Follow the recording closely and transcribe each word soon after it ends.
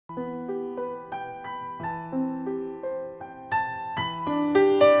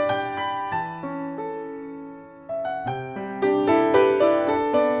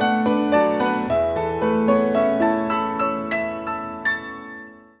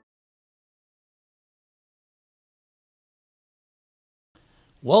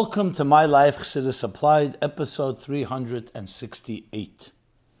Welcome to My Life Chassidus Applied, episode 368.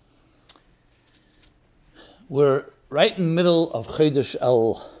 We're right in the middle of Chodesh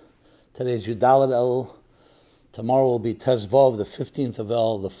Elul. Today's Yudalet Elul. Tomorrow will be Tezvav, the 15th of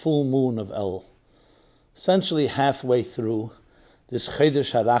Elul, the full moon of Elul. Essentially halfway through this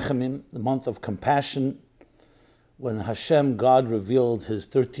Chodesh HaRachamim, the month of compassion, when Hashem, God, revealed His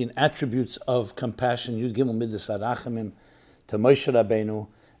 13 attributes of compassion, Yud Gimel Midas HaRachamim, to Moshe Rabbeinu,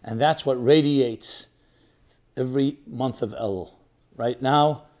 and that's what radiates every month of Elul. Right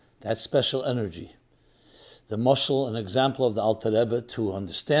now, that special energy. The mashal, an example of the Alter Rebbe, to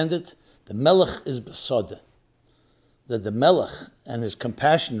understand it, the Melech is Besod. That the Melech and his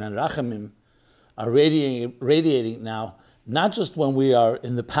compassion and Rachamim are radiating now, not just when we are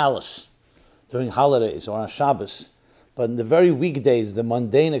in the palace during holidays or on Shabbos, but in the very weekdays, the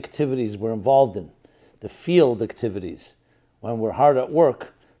mundane activities we're involved in, the field activities. When we're hard at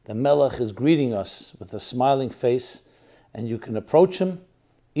work, the Melech is greeting us with a smiling face, and you can approach him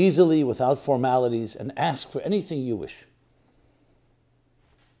easily without formalities and ask for anything you wish.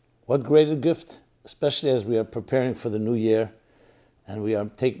 What greater gift, especially as we are preparing for the new year and we are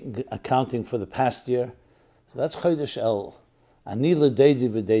accounting for the past year. So that's Chodesh Elul. Ani l'deidi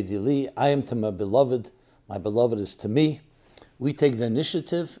v'deidi li, I am to my beloved is to me. We take the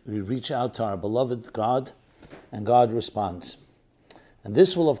initiative, we reach out to our beloved God, and God responds. And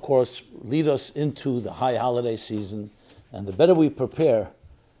this will, of course, lead us into the high holiday season. And the better we prepare,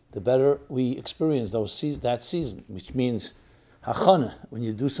 the better we experience that season, which means hachana. When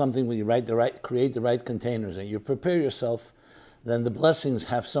you do something, when you create the right containers, and you prepare yourself, then the blessings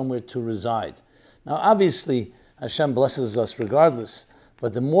have somewhere to reside. Now, obviously, Hashem blesses us regardless,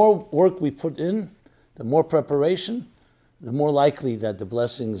 but the more work we put in, the more preparation, the more likely that the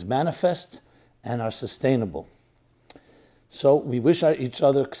blessings manifest and are sustainable. So we wish each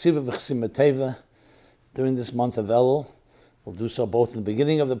other ksiva v'chsima teva during this month of Elul. We'll do so both in the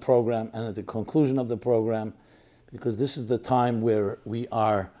beginning of the program and at the conclusion of the program, because this is the time where we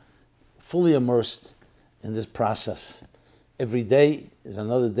are fully immersed in this process. Every day is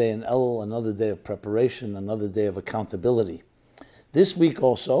another day in Elul, another day of preparation, another day of accountability. This week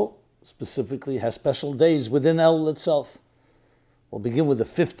also, specifically, has special days within Elul itself. We'll begin with the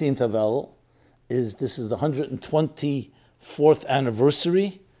 15th of Elul. This is the 124th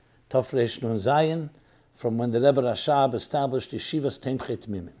anniversary, Tov Reish Nun Zayin, from when the Rebbe Rashab established Yeshivas Temchei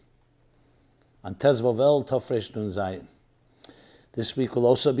Tmimim. On Tezvav Elul, Tov Reish Nun Zayin. This week will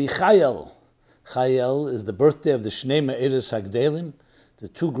also be Chai Elul. Chai Elul is the birthday of the Shnei Me'eres Hagdelim, the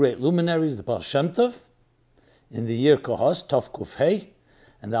two great luminaries, the Baal Shem Tov, in the year Kohos, Tov Kuf Hei,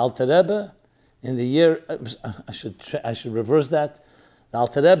 and the Alter Rebbe in the year, I should reverse that, the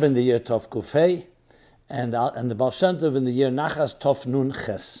Alter Rebbe in the year Tov Kuf Hei, and the Baal Shem Tov in the year Nachas Tov Nun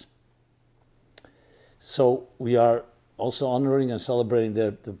Ches. So we are also honoring and celebrating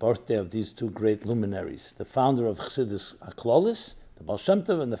the birthday of these two great luminaries, the founder of Chassidus HaKlolis, the Baal Shem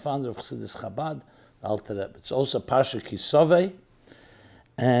Tov, and the founder of Chassidus Chabad, the Alter Rebbe. It's also Parsha Kisovei,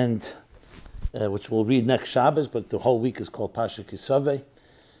 and which we'll read next Shabbos, but the whole week is called Parsha Kisovei.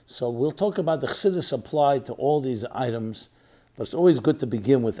 So we'll talk about the Chassidus applied to all these items, but it's always good to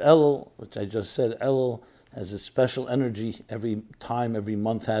begin with Elul, which I just said. Elul has a special energy. Every time, every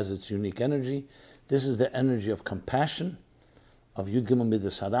month has its unique energy. This is the energy of compassion, of Yud Gimel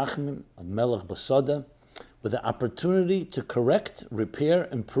Midas HaRachamim, of Melech Besoda, with the opportunity to correct, repair,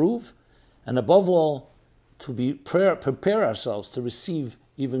 improve, and above all, to prepare ourselves to receive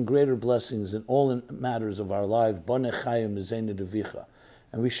even greater blessings in all matters of our lives. Bonei Chayim Mizeinei Devicha.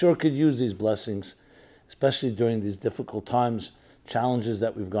 And we sure could use these blessings, especially during these difficult times, challenges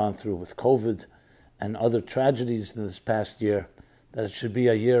that we've gone through with COVID and other tragedies in this past year, that it should be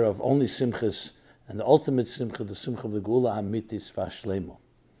a year of only simchas, and the ultimate simcha, the simcha of the Geula Hamitis V'Shlema.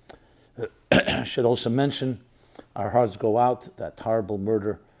 I should also mention, our hearts go out, that horrible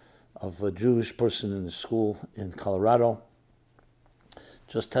murder of a Jewish person in a school in Colorado,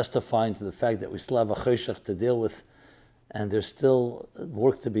 just testifying to the fact that we still have a choshech to deal with, and there's still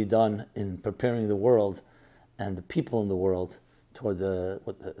work to be done in preparing the world and the people in the world toward the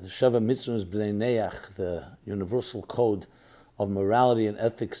Sheva Mitzvahs B'nei Neach, the universal code of morality and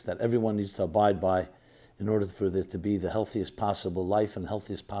ethics that everyone needs to abide by in order for there to be the healthiest possible life and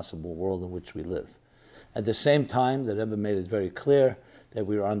healthiest possible world in which we live. At the same time, the Rebbe made it very clear that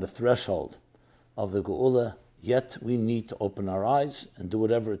we are on the threshold of the Geula, yet we need to open our eyes and do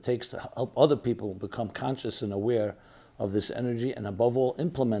whatever it takes to help other people become conscious and aware of this energy, and above all,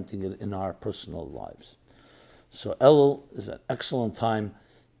 implementing it in our personal lives. So Elul is an excellent time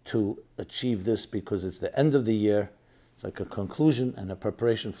to achieve this, because it's the end of the year. It's like a conclusion and a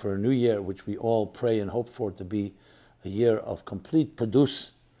preparation for a new year, which we all pray and hope for to be a year of complete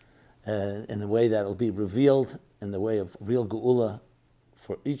padus, in a way that will be revealed in the way of real geula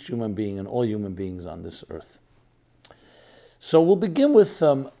for each human being and all human beings on this earth. So we'll begin with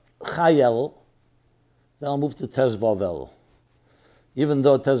Chai Elul, then I'll move to Tes Vav Elul. Even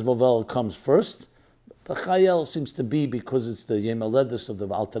though Tes Vav Elul comes first, but Chai Elul seems to be, because it's the Yom Haledes of the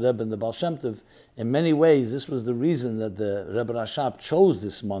Alter Rebbe and the Baal Shem Tov, in many ways this was the reason that the Rebbe Rashab chose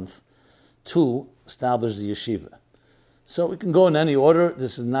this month to establish the yeshiva. So we can go in any order.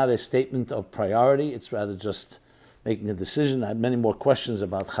 This is not a statement of priority. It's rather just making a decision. I had many more questions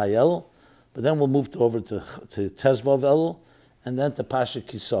about Chai Elul, but then we'll move over to Tes Vav Elul and then to Pasha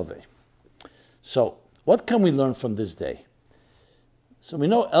Kisove. So what can we learn from this day? So we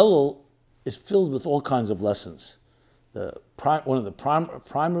know Elul is filled with all kinds of lessons. One of the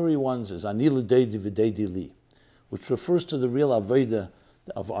primary ones is Ani L'Deidi V'Deidi Li, which refers to the real Avodah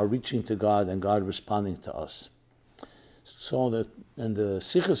of our reaching to God and God responding to us. So that in the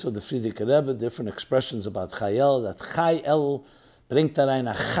Sichos of the Frierdiker Rebbe, different expressions about Chai Elul, that Chai Elul bringt rein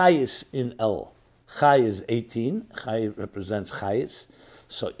a Chayis in Elul. Chai is 18, Chai represents Chayis.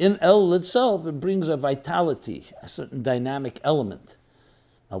 So in Elul itself, it brings a vitality, a certain dynamic element.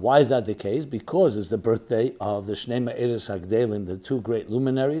 Now, why is that the case? Because it's the birthday of the Shnei Me'eres HaGdelim, the two great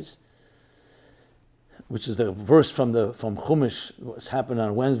luminaries, which is the verse from Chumash, which happened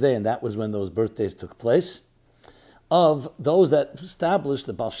on Wednesday, and that was when those birthdays took place, of those that established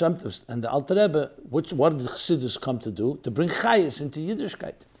the Baal Shem Tov and the Alter Rebbe. What did the Chassidus come to do? To bring Chayis into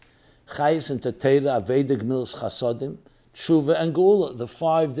Yiddishkeit. Chayis into Teira, Aveda, Gemilas, Chasodim, Tshuva, and Geula, the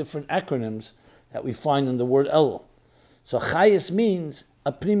 5 different acronyms that we find in the word Elul. So Chayis means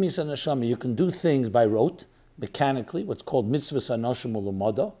a primis and neshama. You can do things by rote, mechanically, what's called mitzvahs anoshim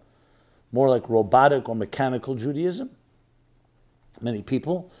ulumada, more like robotic or mechanical Judaism. Many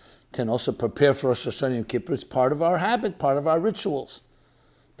people can also prepare for Rosh Hashanah and Kippur. It's part of our habit, part of our rituals.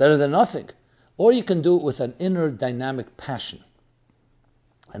 Better than nothing. Or you can do it with an inner dynamic passion,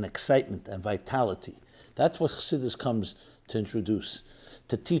 and excitement and vitality. That's what Chassidus comes to introduce,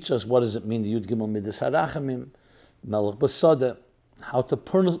 to teach us what does it mean, the Yud Gimel Midas HaRachamim, Melech Basada, how to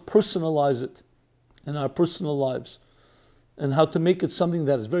personalize it in our personal lives, and how to make it something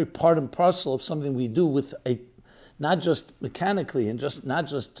that is very part and parcel of something we do with not just mechanically and not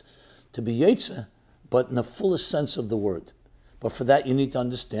just to be Yetzeh, but in the fullest sense of the word. But for that you need to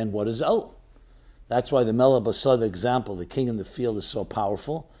understand what is Elul. That's why the Melech Basada example, the king in the field, is so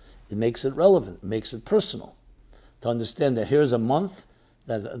powerful. It makes it relevant, it makes it personal. To understand that here's a month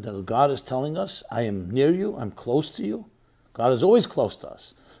that God is telling us, I am near you, I'm close to you. God is always close to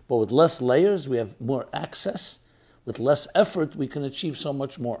us. But with less layers, we have more access. With less effort, we can achieve so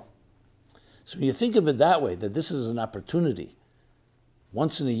much more. So when you think of it that way, that this is an opportunity,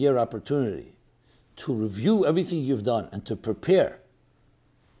 once in a year opportunity, to review everything you've done and to prepare,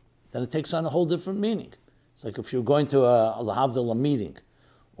 then it takes on a whole different meaning. It's like if you're going to a Lahavdil meeting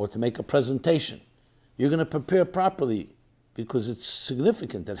or to make a presentation, you're going to prepare properly because it's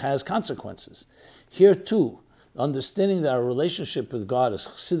significant, it has consequences. Here too, understanding that our relationship with God, as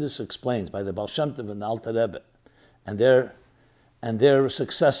Chassidus explains by the Baal Shem Tov and the Alter Rebbe, and their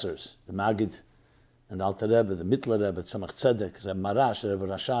successors, the Magid and the Alter Rebbe, the Mittler Rebbe, Tzemach Tzedek, Rebbe Marash, Rebbe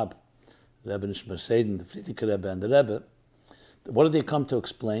Rashab, Rebbe Nishmer Seiden, the Frierdiker Rebbe, and the Rebbe, what do they come to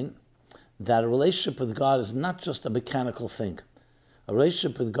explain? That a relationship with God is not just a mechanical thing. A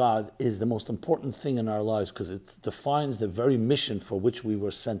relationship with God is the most important thing in our lives because it defines the very mission for which we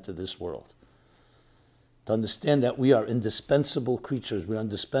were sent to this world. To understand that we are indispensable creatures, we are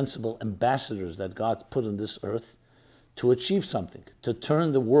indispensable ambassadors that God's put on this earth to achieve something, to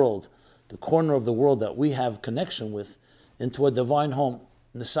turn the world, the corner of the world that we have connection with, into a divine home.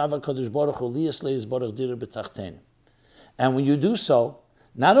 And when you do so,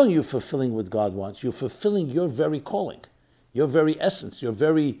 not only are you fulfilling what God wants, you're fulfilling your very calling, your very essence, your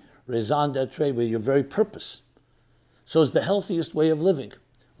very raison d'etre, your very purpose. So it's the healthiest way of living.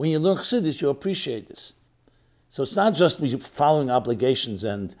 When you learn Chassidus, you appreciate this. So it's not just following obligations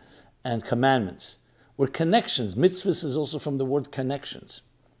and commandments. We're connections. Mitzvahs is also from the word connections.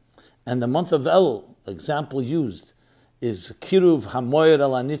 And the month of Elul, the example used, is Kiruv Hamoyer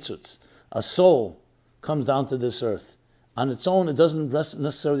Al Anitzutz. A soul comes down to this earth. On its own, it doesn't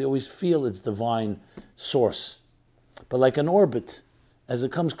necessarily always feel its divine source. But like an orbit, as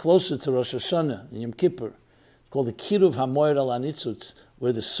it comes closer to Rosh Hashanah and Yom Kippur, it's called the Kiruv Hamoyer Al Anitzutz,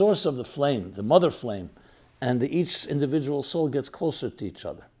 where the source of the flame, the mother flame, and each individual soul gets closer to each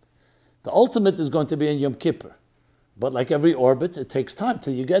other. The ultimate is going to be in Yom Kippur. But like every orbit, it takes time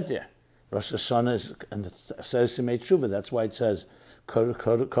till you get there. Rosh Hashanah is, and it's Aseret Yemei Tshuva. That's why it says,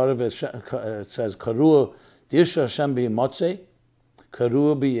 it says, Karuah Dirsha Hashem b'Yimotzei,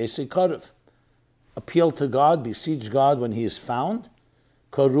 Karuah b'Yesei Karev. Appeal to God, beseech God when He is found.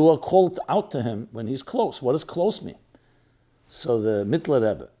 Karuah, called out to Him when He's close. What does close mean? So the Mittler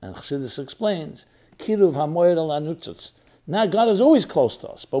Rebbe and Chassidus explains, Kiruv hamoyer al anutzutz. Now God is always close to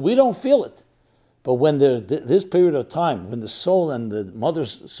us, but we don't feel it. But when there's this period of time, when the soul and the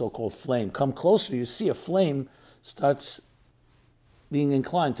mother's so-called flame come closer, you see a flame starts being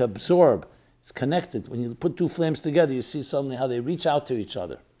inclined to absorb. It's connected. When you put two flames together, you see suddenly how they reach out to each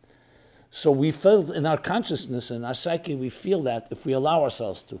other. So we feel in our consciousness and our psyche, we feel that if we allow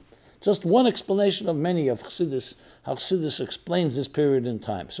ourselves to. Just one explanation of many of Chassidus, how Chassidus explains this period in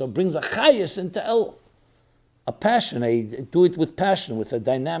time. So it brings a chayas into Elul, a passion, do it with passion, with a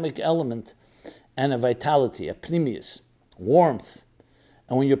dynamic element and a vitality, a pnimius, warmth.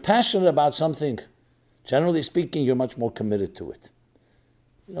 And when you're passionate about something, generally speaking, you're much more committed to it.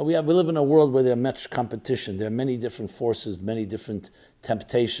 You know, we live in a world where there's much competition. There are many different forces, many different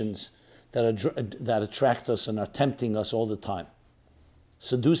temptations that attract us and are tempting us all the time,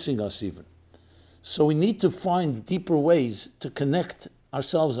 seducing us even. So we need to find deeper ways to connect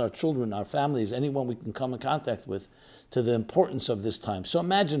ourselves, our children, our families, anyone we can come in contact with, to the importance of this time. So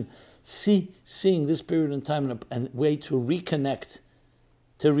imagine seeing this period in time and a way to reconnect,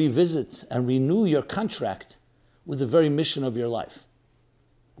 to revisit and renew your contract with the very mission of your life,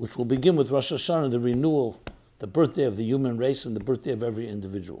 which will begin with Rosh Hashanah, the renewal, the birthday of the human race and the birthday of every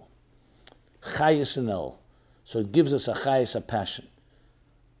individual. Chayes in El. So it gives us a chayes, a passion.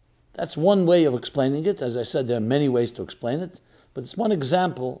 That's one way of explaining it. As I said, there are many ways to explain it, but it's one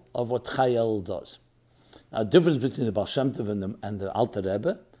example of what Chai Elul does. Now, the difference between the Baal Shem Tov and the Alter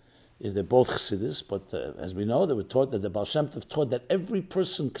Rebbe is they're both Chassidus, but as we know, they were taught that the Baal Shem Tov taught that every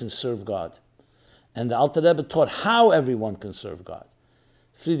person can serve God. And the Alter Rebbe taught how everyone can serve God.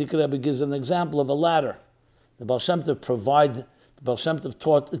 Friedrich Rebbe gives an example of a ladder. The Baal Shem Tov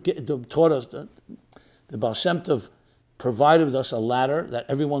taught us, the Baal Shem Tov provided us a ladder that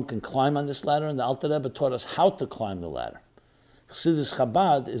everyone can climb on this ladder, and the Alter Rebbe taught us how to climb the ladder. Chassidus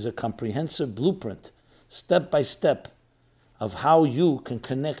Chabad is a comprehensive blueprint, step by step, of how you can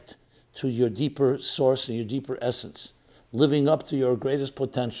connect to your deeper source and your deeper essence, living up to your greatest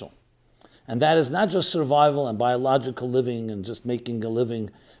potential. And that is not just survival and biological living and just making a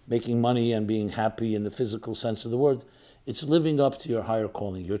living, making money and being happy in the physical sense of the word. It's living up to your higher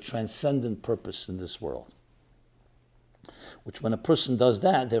calling, your transcendent purpose in this world. Which when a person does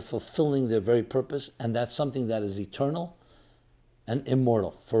that, they're fulfilling their very purpose, and that's something that is eternal and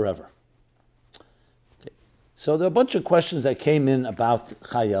immortal forever. Okay. So there are a bunch of questions that came in about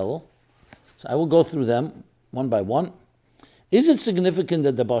Chai Elul. So I will go through them one by one. Is it significant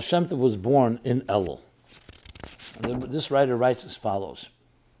that the Baal Shem Tov was born in Elul? And this writer writes as follows.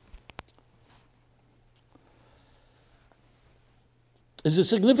 Is it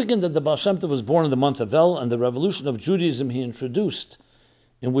significant that the Baal Shem Tov was born in the month of El and the revolution of Judaism he introduced,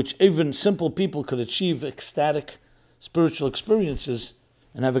 in which even simple people could achieve ecstatic spiritual experiences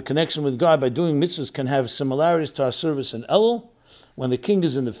and have a connection with God by doing mitzvahs, can have similarities to our service in Elul, when the king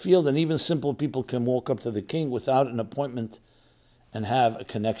is in the field and even simple people can walk up to the king without an appointment and have a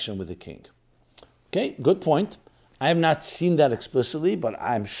connection with the king? Okay, good point. I have not seen that explicitly, but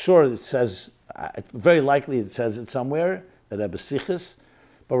I'm sure it says, very likely it says it somewhere, that Rebbe Sichas.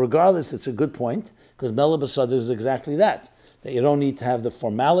 But regardless, it's a good point, because Melech B'Sada is exactly that you don't need to have the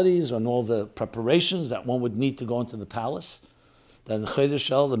formalities and all the preparations that one would need to go into the palace. That in Chodesh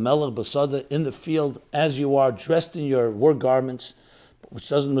El, the Melech B'Sada, in the field, as you are, dressed in your work garments, which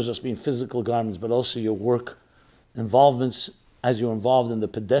doesn't just mean physical garments, but also your work involvements, as you're involved in the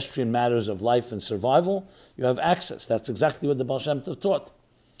pedestrian matters of life and survival, you have access. That's exactly what the Baal Shem Tov taught.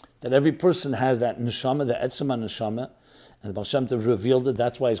 That every person has that neshama, the etzema neshama, and the Baal Shem Tov revealed it.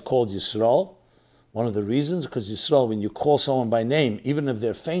 That's why it's called Yisrael. One of the reasons, because Yisrael, when you call someone by name, even if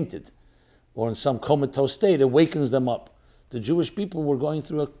they're fainted or in some comatose state, it wakens them up. The Jewish people were going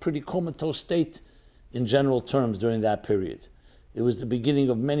through a pretty comatose state in general terms during that period. It was the beginning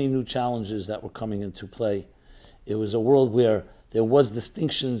of many new challenges that were coming into play. It was a world where there was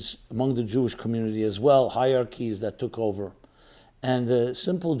distinctions among the Jewish community as well, hierarchies that took over. And the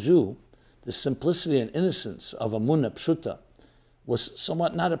simple Jew, the simplicity and innocence of Amunah Pshuta, was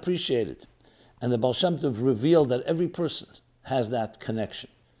somewhat not appreciated. And the Baal Shem Tov revealed that every person has that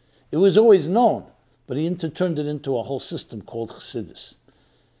connection. It was always known, but he turned it into a whole system called Chassidus,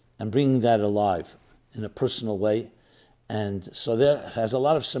 and bringing that alive in a personal way. And so that has a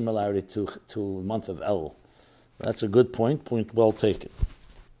lot of similarity to the month of Elul. That's a good point well taken.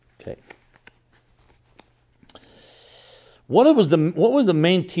 Okay. What were the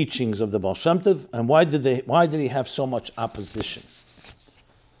main teachings of the Baal Shem Tov, and why did he have so much opposition?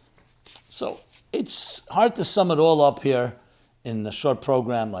 So it's hard to sum it all up here in a short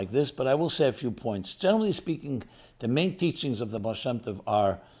program like this, but I will say a few points. Generally speaking, the main teachings of the Baal Shem Tov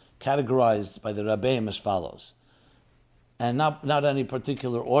are categorized by the Rebbe as follows. And not any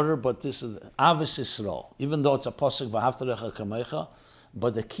particular order, but this is Ahavas Yisrael. Even though it's a pasuk v'ahavtarecha kamecha,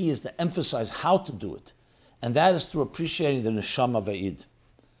 but the key is to emphasize how to do it. And that is through appreciating the neshama va'id.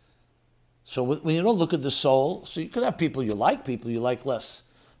 So when you don't look at the soul, so you could have people you like less.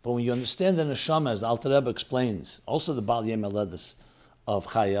 But when you understand the neshama, as the Alter Rebbe explains, also the Baal Shem Tov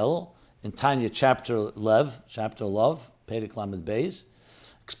of Chai Elul, in Tanya chapter Love, Perek Lamed Beis,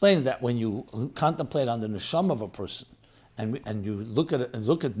 explains that when you contemplate on the neshama of a person, and you look at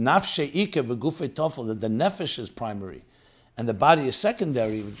nafshe ike v'gufei tofel, that the nefesh is primary, and the body is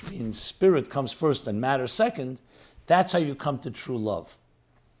secondary, which means spirit comes first and matter second, that's how you come to true love.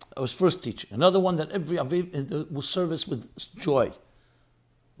 That was first teaching. Another one, that every aviv will service with joy,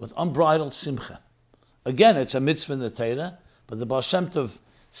 with unbridled simcha. Again, it's a mitzvah in the Torah, but the Baal Shem Tov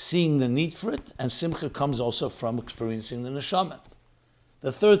seeing the need for it, and simcha comes also from experiencing the neshama.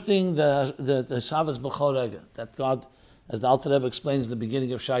 The third thing, the savas b'chol rega, that God, as the Alter Rebbe explains in the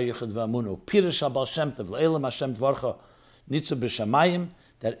beginning of Shai Yichud V'Amunu, Pirush Baal Shem Tov, Le'elam Hashem Dvarcha, Nitzah B'Shamayim,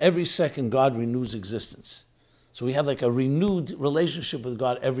 that every second God renews existence. So we have like a renewed relationship with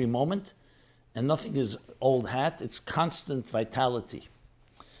God every moment, and nothing is old hat, it's constant vitality,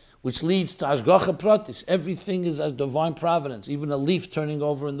 which leads to Ashgacha Pratis. Everything is as divine providence, even a leaf turning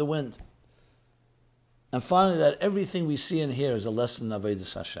over in the wind. And finally, that everything we see and hear is a lesson of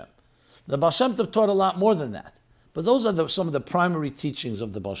Avodas Hashem. The Baal Shem Tov taught a lot more than that, but those are some of the primary teachings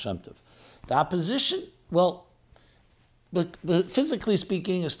of the Baal Shem Tov. The opposition, well, but physically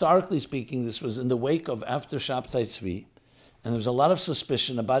speaking, historically speaking, this was in the wake of after Shabtai Tzvi, and there was a lot of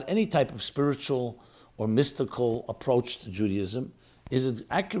suspicion about any type of spiritual or mystical approach to Judaism. Is it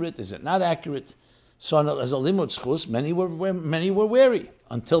accurate? Is it not accurate? So as a limud schus, many were wary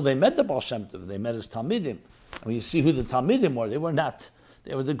until they met the Baal Shem Tov. They met his Talmidim. When you see who the Talmidim were, they were not.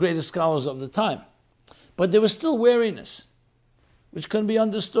 They were the greatest scholars of the time. But there was still wariness, which can be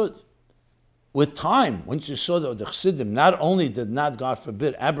understood. With time, once you saw that the Chassidim not only did not, God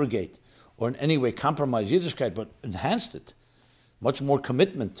forbid, abrogate or in any way compromise Yiddishkeit, but enhanced it, much more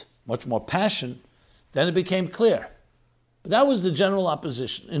commitment, much more passion, then it became clear. But that was the general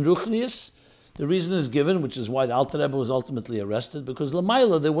opposition. In Ruchnius, the reason is given, which is why the Alter Rebbe was ultimately arrested, because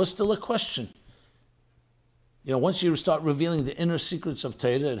Lamaila, there was still a question. You know, once you start revealing the inner secrets of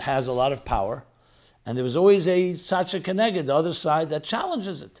Torah, it has a lot of power, and there was always a Sacha Keneged, the other side, that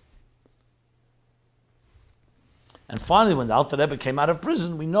challenges it. And finally, when the Alter Rebbe came out of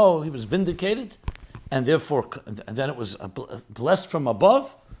prison, we know he was vindicated, and therefore, and then it was blessed from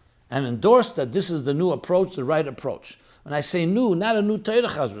above, and endorsed that this is the new approach, the right approach. When I say new, not a new Torah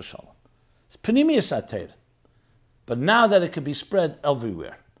Chaz v'Shalom. It's Pnimiyas Torah. But now that it could be spread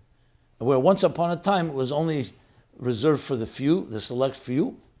everywhere, where once upon a time it was only reserved for the few, the select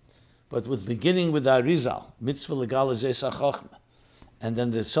few, but beginning with the Arizal, mitzvah legal zeh chachma, and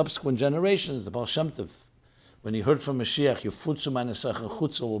then the subsequent generations, the Baal Shem Tov, when he heard from Mashiach, Yufutzu ma'nesecha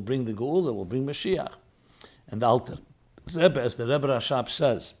chutza will bring the Geula, will bring Mashiach. And the Alter Rebbe, as the Rebbe Rashab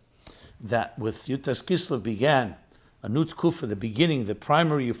says, that with Yutas Kislev began a new tkufa, the beginning, the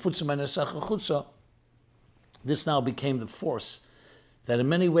primary Yufutzu ma'nesecha chutza, this now became the force that in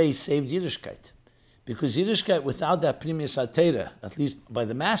many ways saved Yiddishkeit. Because Yiddishkeit, without that Pnimiyas HaTorah, at least by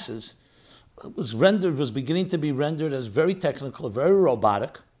the masses, was beginning to be rendered as very technical, very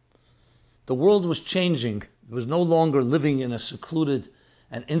robotic. The world was changing. It was no longer living in a secluded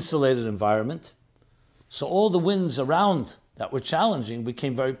and insulated environment. So all the winds around that were challenging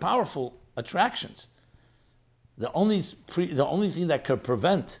became very powerful attractions. The only thing that could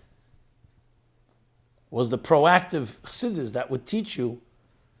prevent was the proactive Chassidus that would teach you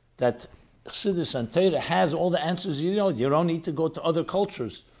that Chassidus and Torah has all the answers you know. You don't need to go to other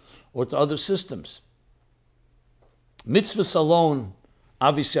cultures or to other systems. Mitzvahs alone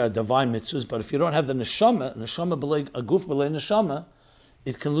obviously are divine mitzvahs, but if you don't have the neshama b'lei aguf b'lei neshama,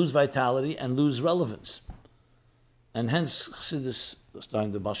 it can lose vitality and lose relevance. And hence Chassidus,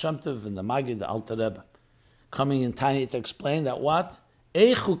 starting the Baal Shem Tov and the Magid, the Alter Rebbe, coming in Tanya to explain that what?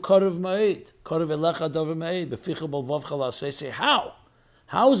 Eichu korev ma'id, korev elecha dover ma'id, beficha b'lvavcha la'aseh. How?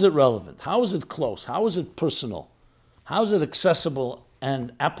 How is it relevant? How is it close? How is it personal? How is it accessible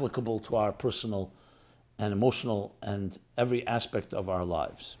and applicable to our personal and emotional and every aspect of our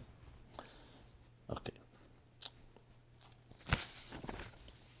lives? Okay.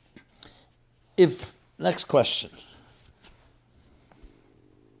 Next question.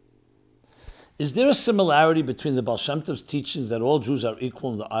 Is there a similarity between the Baal Shem Tov's teachings that all Jews are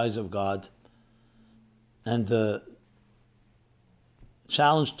equal in the eyes of God and the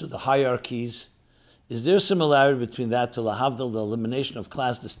challenge to the hierarchies? Is there a similarity between that to lahavdil, the elimination of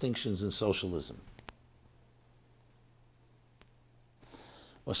class distinctions in socialism?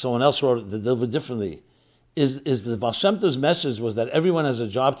 Or someone else wrote it a little bit differently. Is the Baal Shem Tov's message was that everyone has a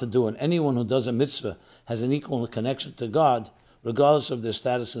job to do and anyone who does a mitzvah has an equal connection to God, regardless of their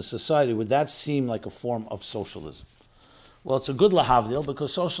status in society? Would that seem like a form of socialism? Well, it's a good lahavdil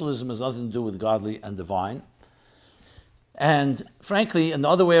because socialism has nothing to do with godly and divine. And frankly, in the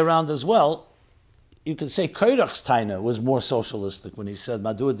other way around as well, you could say Korach's Taina was more socialistic when he said,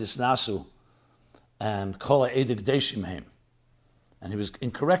 Madua disnasu and kola edik deshim heim. And he was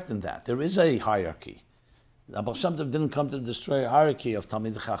incorrect in that. There is a hierarchy. The Baal Shem Tov didn't come to destroy a hierarchy of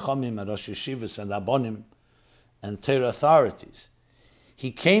Talmid Chachamim and Rosh Yeshivas and Rabbonim and Torah authorities. He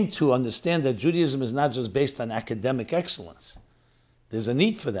came to understand that Judaism is not just based on academic excellence. There's a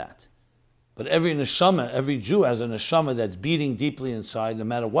need for that. But every neshama, every Jew has a neshama that's beating deeply inside, no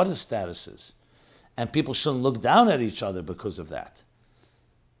matter what his status is. And people shouldn't look down at each other because of that.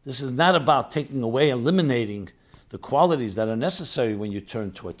 This is not about taking away, eliminating the qualities that are necessary when you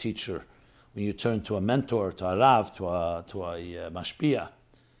turn to a teacher, when you turn to a mentor, to a Rav, to a Mashpia,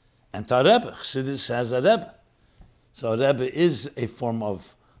 and to a Rebbe. Chassidus has a Rebbe. So a Rebbe is a form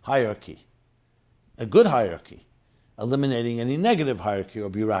of hierarchy, a good hierarchy, eliminating any negative hierarchy or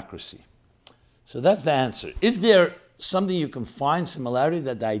bureaucracy. So that's the answer. Is there something you can find similarity,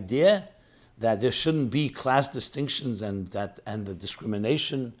 that the idea that there shouldn't be class distinctions and the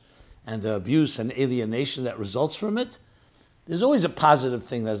discrimination and the abuse and alienation that results from it? There's always a positive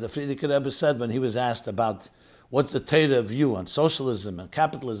thing, as the Frierdiker Rebbe said when he was asked about what's the Torah view on socialism and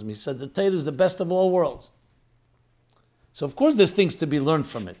capitalism. He said the Torah is the best of all worlds. So of course there's things to be learned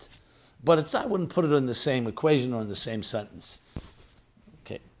from it, but I wouldn't put it in the same equation or in the same sentence.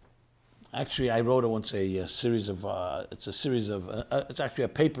 Okay. Actually, I wrote once it's actually a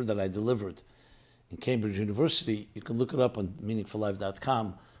paper that I delivered in Cambridge University. You can look it up on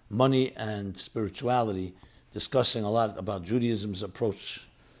meaningfullife.com, Money and Spirituality, discussing a lot about Judaism's approach,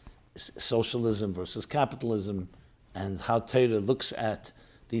 socialism versus capitalism, and how Torah looks at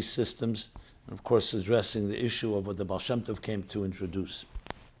these systems, and of course addressing the issue of what the Baal Shem Tov came to introduce.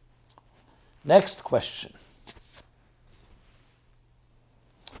 Next question.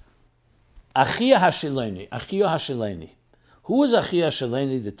 Achiyoh Hashiloni. Who is Achiyoh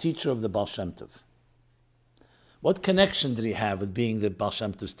Hashiloni, the teacher of the Baal Shem Tov? What connection did he have with being the Baal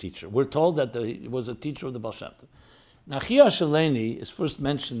Shem Tov's teacher? We're told that he was a teacher of the Baal Shem Tov. Now, Achiyoh Hashiloni is first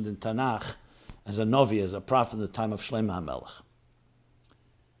mentioned in Tanakh as a Novi, as a prophet in the time of Shlomo HaMelech.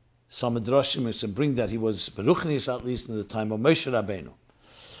 Some Midrashim bring that he was Beruchnis, at least in the time of Moshe Rabbeinu.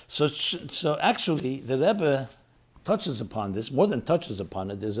 So actually, the Rebbe touches upon this, more than touches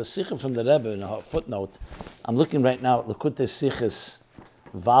upon it. There's a sikha from the Rebbe in a footnote. I'm looking right now at Likutei Sichos,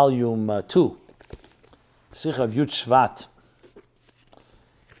 volume 2. Sikha of Yud Shvat.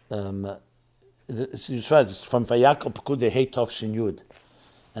 It's from Vayakal Pekudei Hei Tov Shin Yud.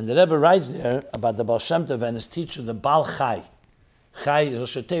 And the Rebbe writes there about the Baal Shem Tov and his teacher, the Baal Chai. Chai,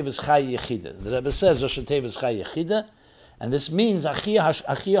 Rosh Tevis Chai Yechida. The Rebbe says Rosh Tevis Chai Yechida, and this means Achiyoh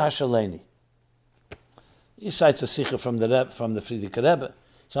Hashiloni. He cites a sikha from the Frierdiker Rebbe.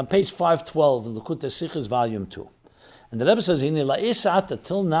 It's on page 512 in Likutei Sichos, volume 2. And the Rebbe says,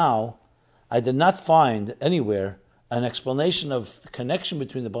 till now, I did not find anywhere an explanation of the connection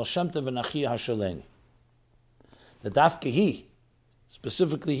between the Baal Shem Tov and Achiyoh Hashiloni. The Dafke he,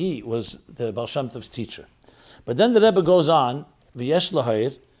 specifically he, was the Baal Shem Tov's teacher. But then the Rebbe goes on, V'yesh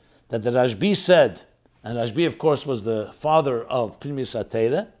lahoir, that the Rashbi said, and Rashbi of course was the father of Primus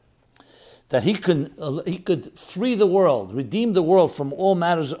HaTorah, that he could free the world, redeem the world from all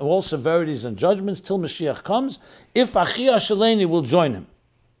matters, all severities and judgments till Mashiach comes, if Achiyoh Hashiloni will join him.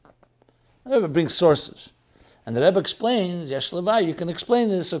 The Rebbe brings sources. And the Rebbe explains, Yesh Levai, you can explain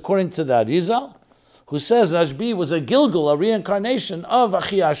this according to the Arizal, who says Rashbi was a Gilgul, a reincarnation of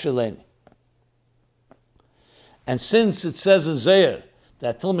Achiyoh Hashiloni. And since it says in Zohar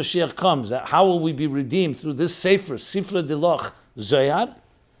that till Mashiach comes, that how will we be redeemed through this Sefer, Sifra Diloch Zohar,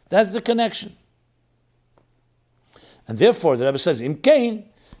 that's the connection. And therefore, the Rebbe says, Im Kain,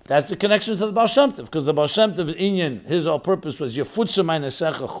 that's the connection to the Baal Shem Tov, because the Baal Shem Tov Inyan, his whole purpose was Yefutza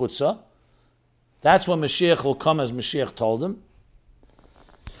Meinesecha Chutza. That's when Mashiach will come, as Mashiach told him.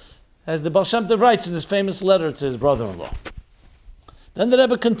 As the Baal Shem Tov writes in his famous letter to his brother-in-law. Then the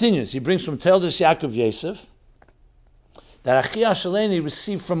Rebbe continues. He brings from Teldus Yaakov Yosef that Achiyoh Hashiloni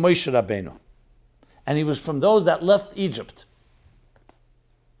received from Moshe Rabbeinu. And he was from those that left Egypt.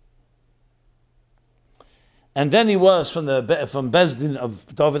 And then he was from Besdin of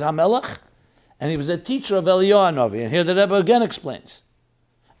David HaMelech, and he was a teacher of Eliyahu Hanavi. And here the Rebbe again explains.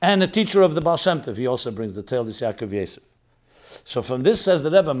 And a teacher of the Baal Shem Tov. He also brings the Teilis Yaakov Yosef. So from this, says the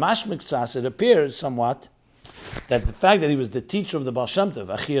Rebbe, Mashmik Tzas, it appears somewhat that the fact that he was the teacher of the Baal Shem Tov,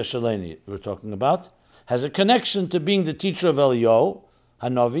 Achiyoh Hashiloni we're talking about, has a connection to being the teacher of Eliyahu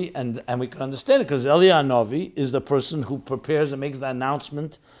Hanavi, and we can understand it because Eliyahu Hanavi is the person who prepares and makes the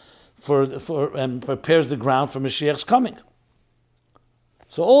announcement and prepares the ground for Mashiach's coming.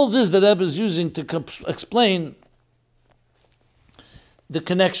 So all this the Rebbe is using to explain the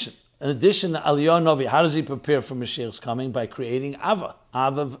connection. In addition to Eliyahu Hanavi, how does he prepare for Mashiach's coming? By creating Avas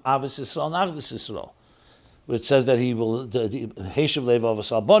Yisrael and Agdus Yisrael, which says that he will Heshav Lev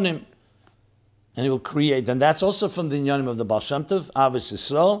Avos Albonim, and he will create. And that's also from the Inyanim of the Baal Shem Tov, Avos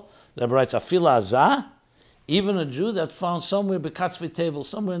Yisrael. The Rebbe writes, Afila Azah, even a Jew that's found somewhere Bekatz V'Tevel,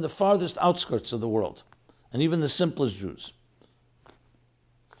 somewhere in the farthest outskirts of the world, and even the simplest Jews.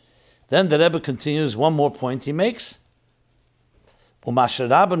 Then the Rebbe continues, one more point he makes. Why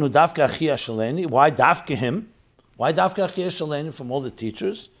dafka him? Why dafka Achiyoh Hashiloni from all the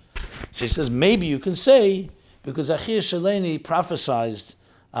teachers? She says, maybe you can say, because Achiyoh Hashiloni prophesied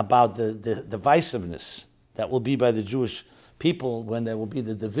about the divisiveness that will be by the Jewish people when there will be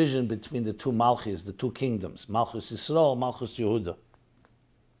the division between the two Malchus, the two kingdoms, Malchus Yisrael, Malchus Yehuda.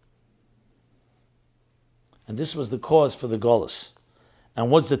 And this was the cause for the Golus.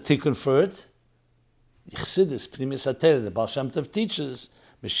 And what's the tikkun for it? Chassidus, Primis Atera, the Baal Shem Tov teaches,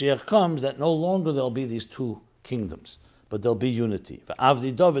 Mashiach comes, that no longer there'll be these two kingdoms, but there'll be unity.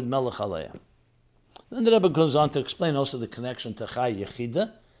 V'avdi David melech aleim. Then the Rebbe goes on to explain also the connection to Chai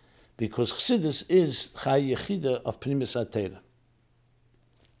Yechida, because Chassidus is Chai Yechida of Primis Atera.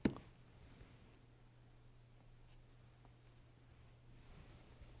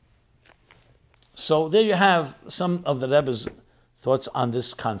 So there you have some of the Rebbe's thoughts on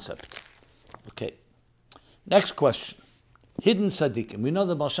this concept. Okay. Next question. Hidden tzaddikim. We know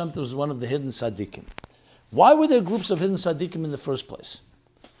that Baal Shem Tov was one of the hidden tzaddikim. Why were there groups of hidden tzaddikim in the first place?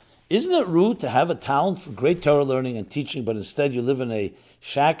 Isn't it rude to have a talent for great Torah learning and teaching, but instead you live in a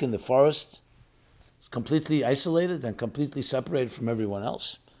shack in the forest, completely isolated and completely separated from everyone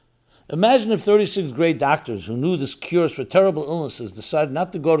else? Imagine if 36 great doctors who knew the cures for terrible illnesses decided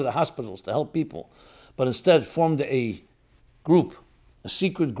not to go to the hospitals to help people, but instead formed a group, a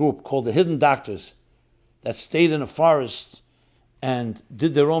secret group called the Hidden Doctors, that stayed in a forest and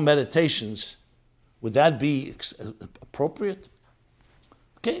did their own meditations. Would that be appropriate?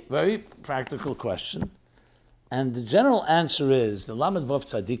 Okay, very practical question. And the general answer is the Lamed Vav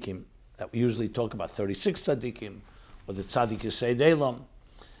Tzaddikim, that we usually talk about 36 Tzaddikim, or the Tzaddik Yosei Delam,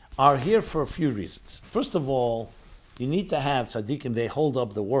 are here for a few reasons. First of all, you need to have Tzaddikim, they hold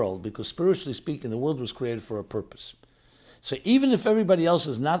up the world, because spiritually speaking, the world was created for a purpose. So even if everybody else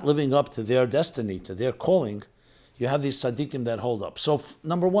is not living up to their destiny, to their calling, you have these tzaddikim that hold up. So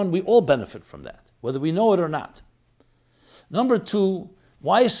number one, we all benefit from that, whether we know it or not. Number two,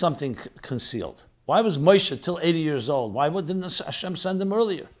 why is something concealed? Why was Moshe till 80 years old? Why didn't Hashem send him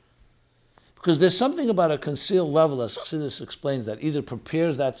earlier? Because there's something about a concealed level, as Chassidus explains, that either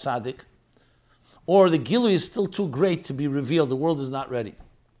prepares that tzaddik, or the Gilui is still too great to be revealed. The world is not ready.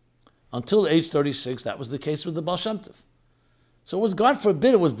 Until age 36, that was the case with the Baal Shem Tov. So it was, God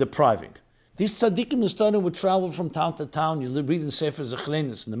forbid, it was depriving. These tzaddikim started would travel from town to town. You read in Sefer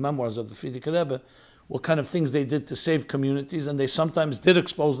Zechrenis, in the memoirs of the Frierdiker Rebbe, what kind of things they did to save communities, and they sometimes did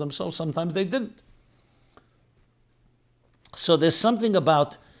expose themselves, sometimes they didn't. So there's something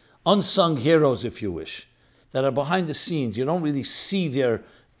about unsung heroes, if you wish, that are behind the scenes. You don't really see their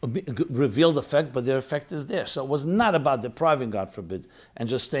revealed effect, but their effect is there. So it was not about depriving, God forbid, and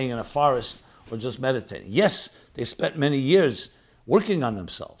just staying in a forest or just meditating. Yes, they spent many years working on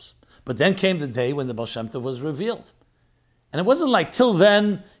themselves. But then came the day when the Baal Shem Tov was revealed. And it wasn't like till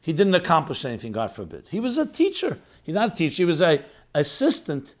then he didn't accomplish anything, God forbid. He was a teacher. He's not a teacher. He was an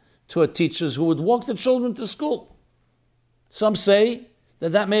assistant to a teacher who would walk the children to school. Some say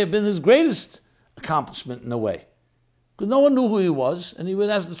that may have been his greatest accomplishment in a way. Because no one knew who he was, and he would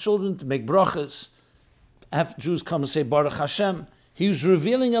ask the children to make brachas. After Jews come and say Baruch Hashem, he was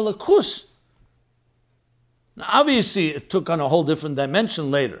revealing Elokus. Now, obviously, it took on a whole different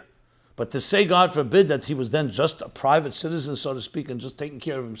dimension later. But to say, God forbid, that he was then just a private citizen, so to speak, and just taking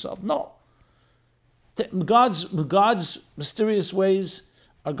care of himself, no. God's mysterious ways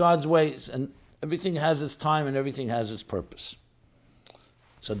are God's ways, and everything has its time and everything has its purpose.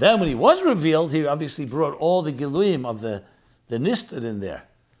 So then when he was revealed, he obviously brought all the Giluyim of the Nisted in there.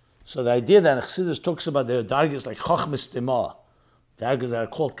 So the idea that Chassidus talks about their dargis like Chochmas Timah, dargahs that are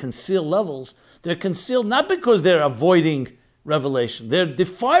called concealed levels, they're concealed not because they're avoiding revelation. They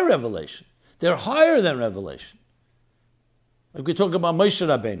defy revelation. They're higher than revelation. Like we talk about Moshe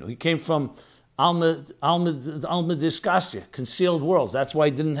Rabbeinu. He came from Alma Diskasya, concealed worlds. That's why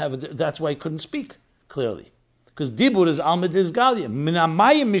he didn't have. That's why he couldn't speak clearly. Because Dibur is Alma Disgalia.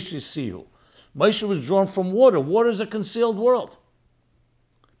 Minamayim Mishisihu. Moshe was drawn from water. Water is a concealed world.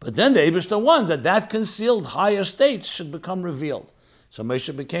 But then the Eibishter wants that concealed higher states should become revealed. So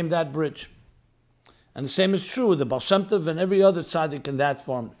Moshe became that bridge. And the same is true with the Baal Shem Tov and every other tzaddik in that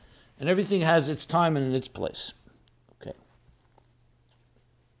form. And everything has its time and in its place. Okay.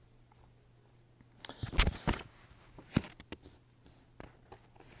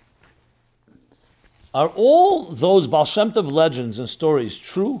 Are all those Baal Shem Tov legends and stories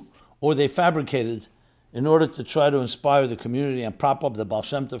true, or they fabricated in order to try to inspire the community and prop up the Baal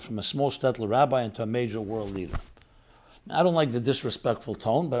Shem Tov from a small shtetl rabbi into a major world leader? Now, I don't like the disrespectful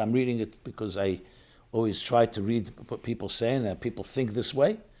tone, but I'm reading it because I always try to read what people say and that people think this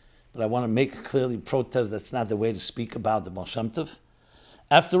way. But I want to make clearly protest that's not the way to speak about the Baal Shem Tov.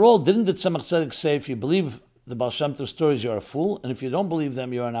 After all, didn't the Tzemach Tzedek say, if you believe the Baal Shem Tov stories, you're a fool, and if you don't believe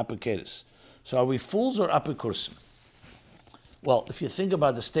them, you're an apikatus? So are we fools or apikursim? Well, if you think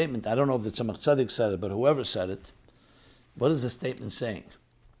about the statement, I don't know if the Tzemach Tzedek said it, but whoever said it, what is the statement saying?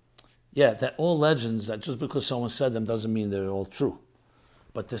 Yeah, that all legends, that just because someone said them doesn't mean they're all true.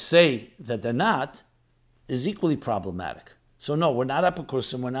 But to say that they're not is equally problematic. So no, we're not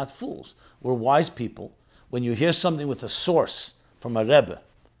apikursim, we're not fools. We're wise people. When you hear something with a source from a Rebbe,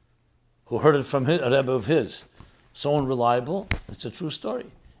 who heard it from a Rebbe of his, someone reliable, it's a true story.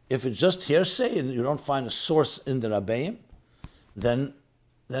 If it's just hearsay and you don't find a source in the Rabbeim, then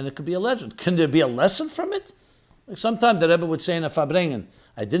it could be a legend. Can there be a lesson from it? Like sometimes the Rebbe would say in a Fabrengen,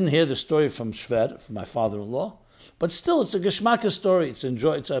 I didn't hear the story from Shver, from my father-in-law, but still it's a geschmacke story.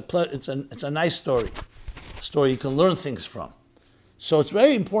 It's a nice story. A story you can learn things from. So it's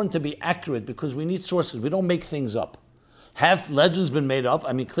very important to be accurate because we need sources. We don't make things up. Have legends been made up?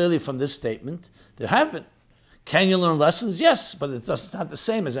 I mean, clearly from this statement, there have been. Can you learn lessons? Yes, but it's not the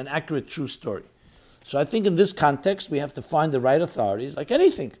same as an accurate, true story. So I think in this context, we have to find the right authorities, like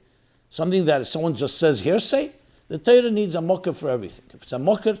anything. Something that if someone just says hearsay, the Torah needs a mocker for everything. If it's a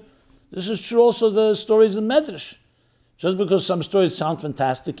mocker, this is true also the stories in Medrash. Just because some stories sound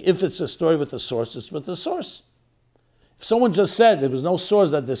fantastic, if it's a story with a source, it's with a source. If someone just said there was no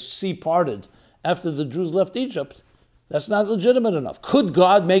source that the sea parted after the Jews left Egypt, that's not legitimate enough. Could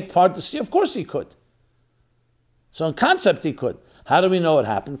God make part the sea? Of course he could. So in concept he could. How do we know it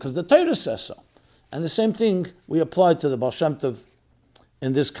happened? Because the Torah says so. And the same thing we apply to the Baal Shem Tov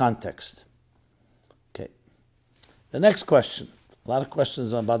in this context. Okay. The next question. A lot of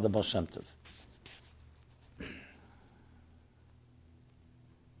questions about the Baal Shem Tov.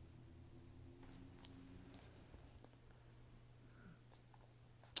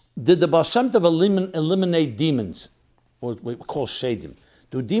 Did the Baal Shem Tov eliminate demons, or what we call shadim?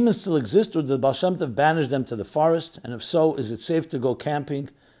 Do demons still exist, or did the Baal Shem Tov banish them to the forest? And if so, is it safe to go camping?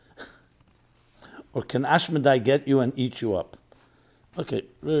 Or can Ashmedai get you and eat you up? Okay,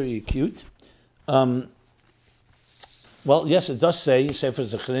 very cute. Well, yes, it does say, Sefer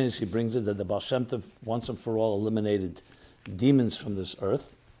Zechariah, he brings it, that the Baal Shem Tov once and for all eliminated demons from this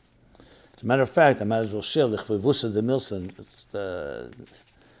earth. As a matter of fact, I might as well share the Milson. It's the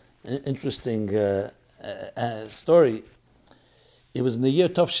interesting story. It was in the year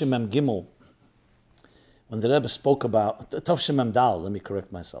Tov Mem Gimel when the Rebbe spoke about Tov Mem Daled. Let me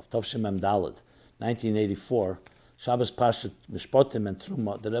correct myself. Tov Mem Daled, 1984, Shabbos Parshat Mishpotim and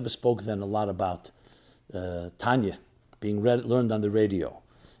Truma. The Rebbe spoke then a lot about Tanya being learned on the radio,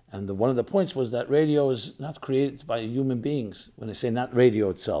 and one of the points was that radio is not created by human beings. When I say not radio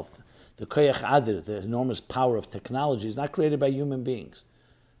itself, the Koyach Adir, the enormous power of technology, is not created by human beings.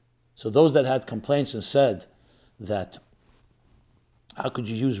 So those that had complaints and said that how could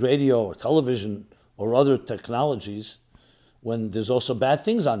you use radio or television or other technologies when there's also bad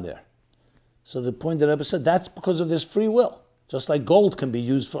things on there? So the point that Rebbe said, that's because of this free will. Just like gold can be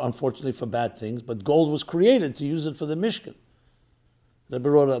used, unfortunately, for bad things, but gold was created to use it for the Mishkan. Rebbe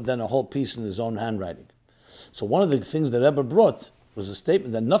wrote then a whole piece in his own handwriting. So one of the things that Rebbe brought was a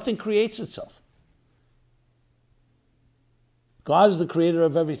statement that nothing creates itself. God is the creator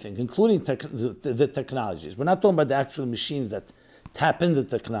of everything, including the technologies. We're not talking about the actual machines that tap into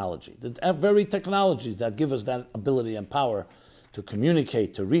technology. The very technologies that give us that ability and power to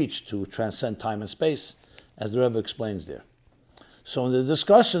communicate, to reach, to transcend time and space, as the Rebbe explains there. So in the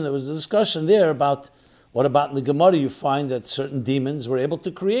discussion, there was a discussion there about what about in the Gemara you find that certain demons were able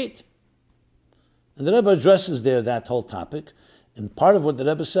to create. And the Rebbe addresses there that whole topic. in part of what the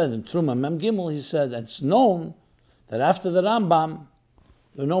Rebbe said in Truma Mem Gimel, he said that it's known that after the Rambam,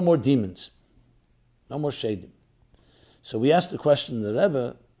 there are no more demons, no more shadim. So we asked the question to the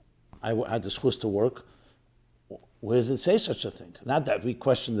Rebbe, I had the schus to work, where does it say such a thing? Not that we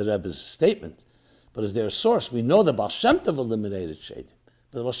question the Rebbe's statement, but is there a source? We know the Baal Shem Tov eliminated shadim,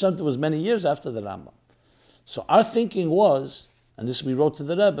 but the Baal Shem Tov was many years after the Rambam. So our thinking was, and this we wrote to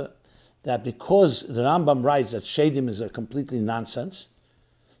the Rebbe, that because the Rambam writes that shadim is a completely nonsense,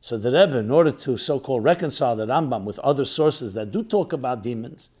 so the Rebbe, in order to so-called reconcile the Rambam with other sources that do talk about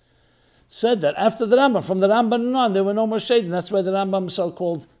demons, said that after the Rambam, from the Rambam on, there were no more shadim. That's why the Rambam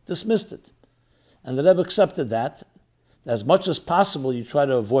so-called dismissed it. And the Rebbe accepted that. As much as possible, you try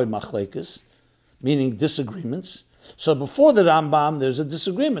to avoid machlekes, meaning disagreements. So before the Rambam, there's a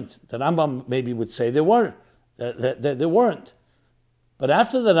disagreement. The Rambam maybe would say there weren't. But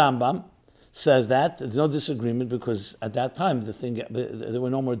after the Rambam says that, there's no disagreement because at that time there were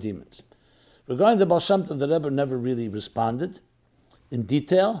no more demons. Regarding the Baal Shem Tov, the Rebbe never really responded in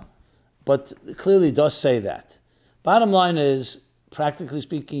detail, but clearly does say that. Bottom line is, practically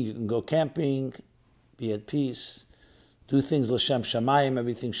speaking, you can go camping, be at peace, do things l'shem shamayim,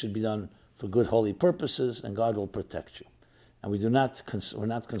 everything should be done for good holy purposes, and God will protect you. And we're not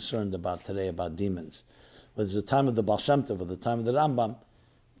concerned about today about demons. Whether it's the time of the Baal Shem Tov or the time of the Rambam,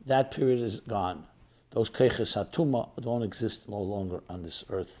 that period is gone. Those keiches hatuma don't exist no longer on this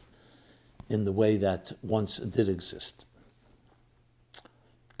earth in the way that once did exist.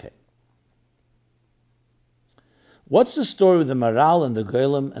 Okay. What's the story with the Maral and the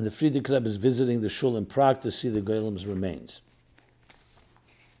Golem and the Frierdiker Rebbe is visiting the shul in Prague to see the Golem's remains?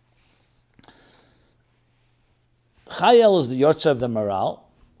 Chai Elul is the Yortzah of the Maral,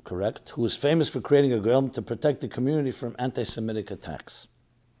 correct, who is famous for creating a Golem to protect the community from anti-Semitic attacks.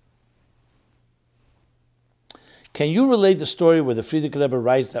 Can you relate the story where the Frierdiker Rebbe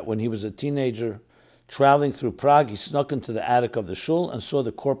writes that when he was a teenager traveling through Prague, he snuck into the attic of the shul and saw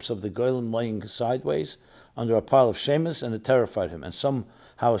the corpse of the Golem laying sideways under a pile of shemus, and it terrified him, and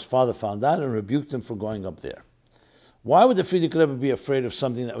somehow his father found out and rebuked him for going up there. Why would the Frierdiker Rebbe be afraid of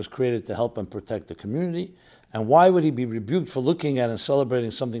something that was created to help and protect the community? And why would he be rebuked for looking at and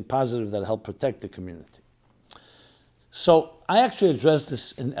celebrating something positive that helped protect the community? So I actually addressed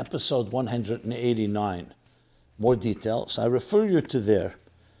this in episode 189, more detail. So I refer you to there.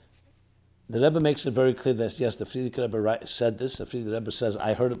 The Rebbe makes it very clear that, yes, the Frierdiker Rebbe said this. The Frierdiker Rebbe says,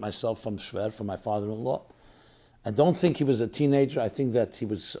 I heard it myself from Shver, from my father-in-law. I don't think he was a teenager. I think that he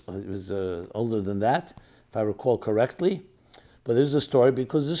was older than that, if I recall correctly. But there's a story,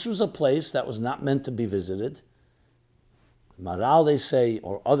 because this was a place that was not meant to be visited. Maral, they say,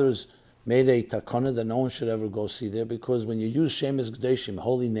 or others made a takana that no one should ever go see there, because when you use Shemus Gdeshim,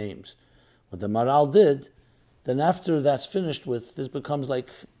 holy names, what the Maral did, then after that's finished with, this becomes like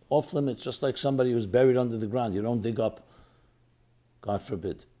off limits, just like somebody who's buried under the ground. You don't dig up, God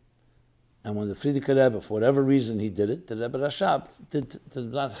forbid. And when the Frierdiker Rebbe, for whatever reason he did it, the Rebbe Rashab did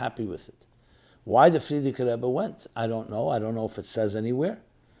not happy with it. Why the Frierdiker Rebbe went, I don't know. I don't know if it says anywhere.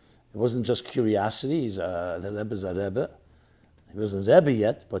 It wasn't just curiosity. The Rebbe's a Rebbe. He wasn't a Rebbe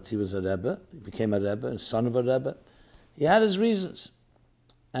yet, but he was a Rebbe. He became a Rebbe, son of a Rebbe. He had his reasons.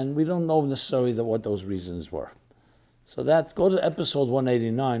 And we don't know necessarily what those reasons were. So go to episode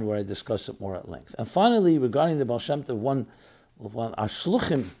 189 where I discuss it more at length. And finally, regarding the Baal Shem Tov, one our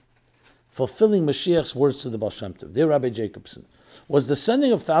shluchim, fulfilling Mashiach's words to the Baal Shem Tov. Dear Rabbi Jacobson, was the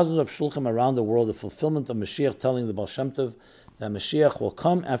sending of thousands of shluchim around the world a fulfillment of Mashiach telling the Baal Shem Tov that Mashiach will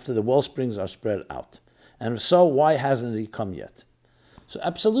come after the well springs are spread out? And if so, why hasn't he come yet? So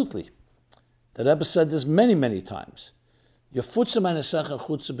absolutely. The Rebbe said this many, many times. Yefutza Meinesecha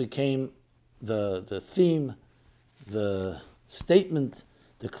Chutza became the theme, the statement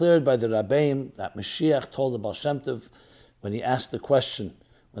declared by the Rabbeim that Mashiach told the Baal Shem Tov when he asked the question,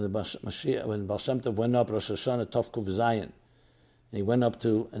 when Baal Shem Tov went up Rosh Hashanah Tov Kuv Zayin, and he went up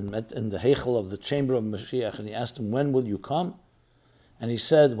to and met in the Heichel of the chamber of Mashiach, and he asked him, when will you come? And he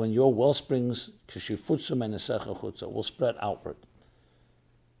said, when your well springs, Kishifutzu Meinesecha Chutza, will spread outward.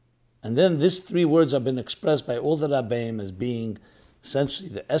 And then these three words have been expressed by all the Rabbeim as being essentially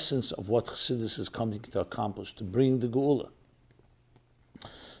the essence of what Chassidus is coming to accomplish, to bring the Geula.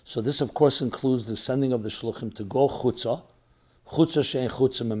 So this, of course, includes the sending of the Shluchim to go Chutza she'en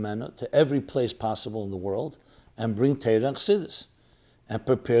Chutza Memena, to every place possible in the world, and bring Torah and Chassidus, and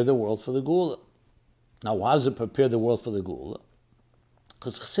prepare the world for the Geula. Now, why does it prepare the world for the Geula?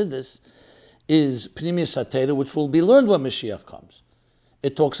 Because Chassidus is Pnimius HaTorah, which will be learned when Mashiach comes.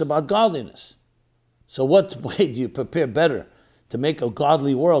 It talks about godliness. So what way do you prepare better to make a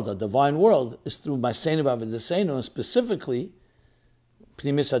godly world, a divine world, is through Maseinu V'Avodosenu, and specifically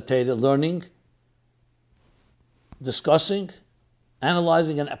Pnimis HaTeira, learning, discussing,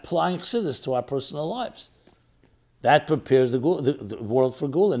 analyzing, and applying Chassidus to our personal lives. That prepares the world for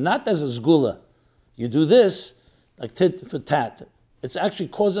Gula. Not as a Gula. You do this, like tit for tat. It's actually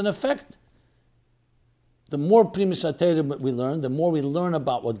cause and effect. The more Pnimis HaTeira we learn, the more we learn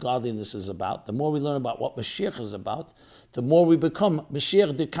about what godliness is about, the more we learn about what Mashiach is about, the more we become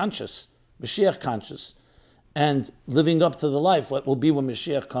Mashiach conscious, Mashiach conscious, and living up to the life, what will be when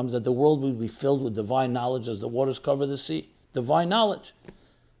Mashiach comes, that the world will be filled with divine knowledge as the waters cover the sea. Divine knowledge.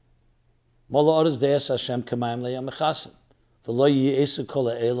 The words of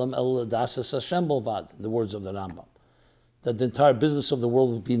the Rambam. That the entire business of the world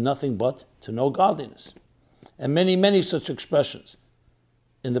will be nothing but to know godliness. And many, many such expressions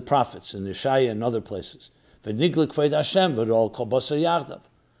in the prophets, in Yeshaya and other places. In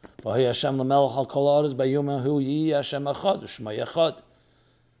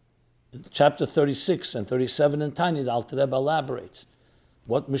chapter 36 and 37 in Tanya, the Alter Rebbe elaborates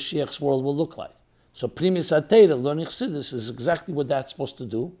what Mashiach's world will look like. So Pnimis HaTeira, learning Chassidus, is exactly what that's supposed to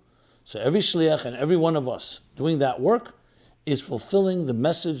do. So every shliach and every one of us doing that work is fulfilling the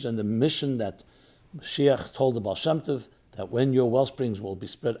message and the mission that Mashiach told the Baal Shem Tov, that when your wellsprings will be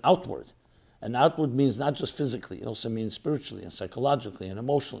spread outward, and outward means not just physically, it also means spiritually and psychologically and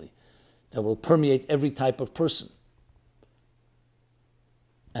emotionally, that will permeate every type of person.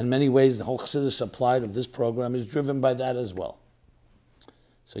 And in many ways, the whole Chassidus applied of this program is driven by that as well.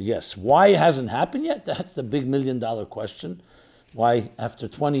 So yes, why it hasn't happened yet? That's the big $1 million question. Why after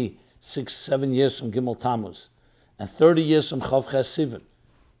 7 years from Gimel Tammuz and 30 years from Chav Ches Sivan,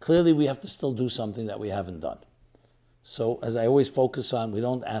 clearly we have to still do something that we haven't done. So as I always focus on, we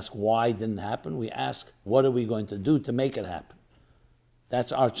don't ask why it didn't happen, we ask what are we going to do to make it happen.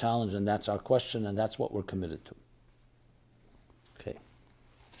 That's our challenge and that's our question and that's what we're committed to. Okay.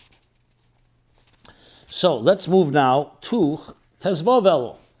 So let's move now to Tezvav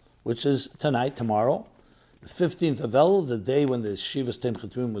Elul, which is tonight, tomorrow, the 15th of Elul, the day when the Shivas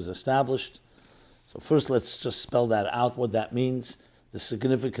Temchetrim was established. So first let's just spell that out, what that means. The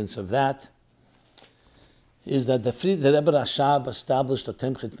significance of that is that the Rebbe Rashab established a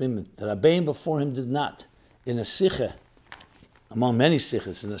Temchet Mimim. The Rabbein before him did not. In a Sikha, among many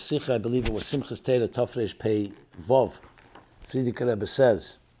Sikhas, in a Sikha, I believe it was Simchas Teira Tafresh Pei Vov, Frierdiker Rebbe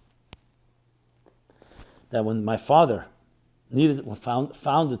says that when my father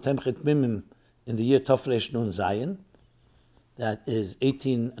found the Temchet Mimim in the year Tafresh Nun Zayin, that is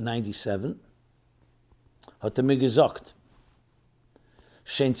 1897, hat mir gesagt,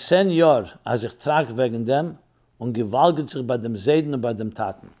 schon 10 Jahre, als ich trage wegen dem und gewalget sich bei dem Seiden und bei dem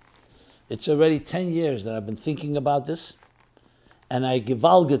Taten. It's already 10 years that I've been thinking about this, and I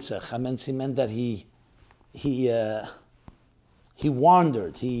gewalget sich. I meant he meant that he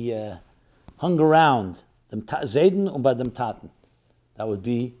wandered, he hung around dem Seiden und bei dem Taten. That would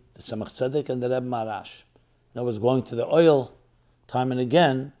be the Tzemach Tzedek and the Rebbe Marash. I was going to the oil time and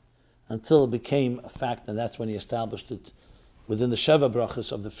again until it became a fact, and that's when he established it within the Sheva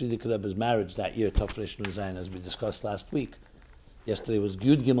Brachas of the Frierdiker Rebbe's marriage that year, Tafresh Nun Zayin, as we discussed last week. Yesterday was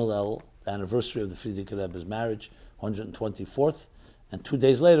Yud Gimel Elul, the anniversary of the Frierdiker Rebbe's marriage, 124th, and 2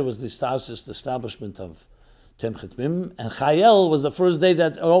 days later was the establishment of Temchet Mimim, and Chai Elul was the first day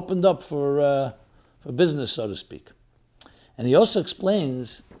that opened up for business, so to speak. And he also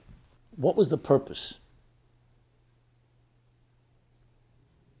explains what was the purpose.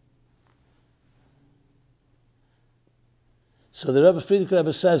 So the Rebbe Frierdiker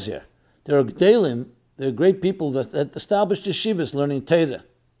Rebbe says here, there are Gdelim, there are great people that established yeshivas learning Torah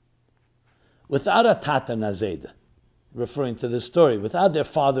without a Tata Nazeda, referring to this story, without their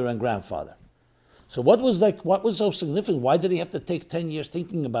father and grandfather. So what was so significant? Why did he have to take 10 years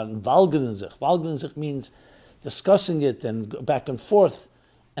thinking about it? Valgrenzich. Valgrenzich means discussing it and back and forth.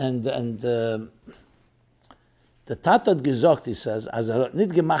 And the Tata hat gesagt, he says, as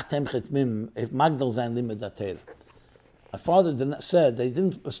nicht gemacht Temchet Mimim, if Magdal sein limit Torah. My father said they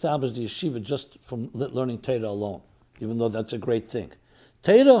didn't establish the yeshiva just from learning Torah alone, even though that's a great thing.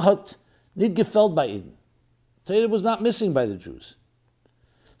 Torah hat nicht gefällt by Eden. Torah was not missing by the Jews.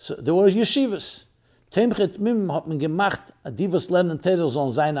 So there were yeshivas. Temchet Mimim hat man gemacht, die was lernen Torah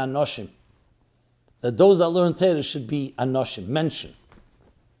sollen sein Anoshim. That those that learn Torah should be Anoshim, mention.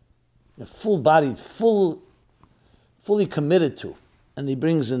 Full-bodied, fully committed to. And he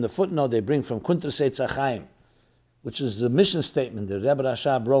brings in the footnote, they bring from Kuntres Eitz HaChaim, which is the mission statement that Rebbe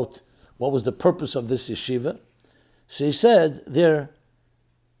Rashab wrote, what was the purpose of this yeshiva. So he said there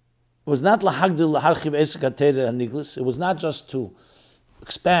was not lahagdil laharchiv esek haTorah haniglis. It was not just to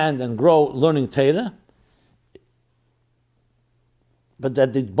expand and grow learning Torah, but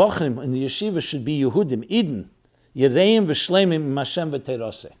that the bochrim in the yeshiva should be Yehudim, Eden, Yereim v'shleimim Hashem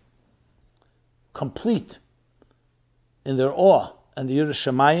v'teiroseh, complete in their awe and the Yiras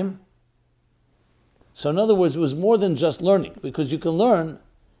Shamayim. So in other words, it was more than just learning, because you can learn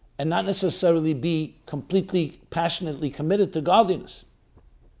and not necessarily be completely, passionately committed to godliness.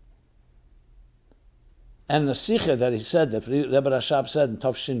 And the Sikha that he said, that Rebbe Rashab said in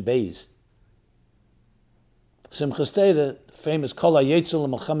Tovshin Beis, Simchas Torah, the famous Kol HaYetzel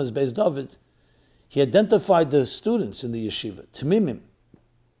Melchemes Beis David, he identified the students in the yeshiva, Tmimim,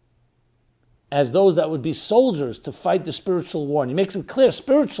 as those that would be soldiers to fight the spiritual war. And he makes it clear,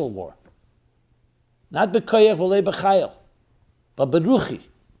 spiritual war. Not b'koyach v'lei b'chayil, but b'ruchi.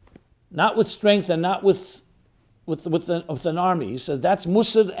 Not with strength and not with an army. He says that's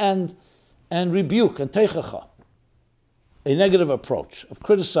musar and rebuke and teichacha. A negative approach of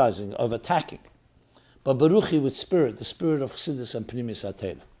criticizing, of attacking. But b'ruchi with spirit, the spirit of Chassidus and Pnimis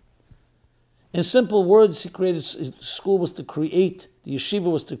HaTorah. In simple words, he created, his school was to create, the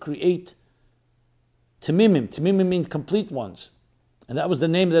yeshiva was to create Timimim. Timimim means complete ones. And that was the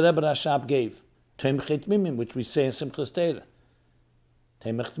name that Rebbe Rashab gave. Teimchet Mimim, which we say in Simchas Torah.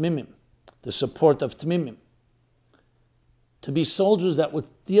 Teimchet Mimim, the support of Tmimim. To be soldiers that would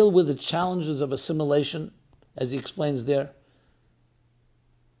deal with the challenges of assimilation, as he explains there.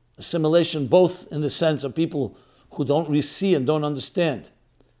 Assimilation both in the sense of people who don't really see and don't understand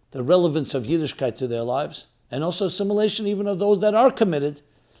the relevance of Yiddishkeit to their lives, and also assimilation even of those that are committed,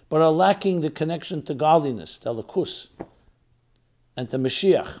 but are lacking the connection to godliness, to Elokus, and to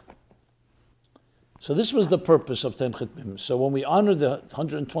Mashiach. So this was the purpose of Teimchet Mim. So when we honor the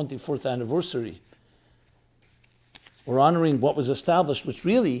 124th anniversary, we're honoring what was established, which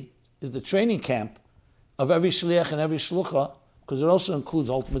really is the training camp of every shliach and every shlucha, because it also includes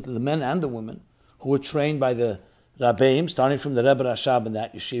ultimately the men and the women who were trained by the Rabbeim, starting from the Rebbe Rashab in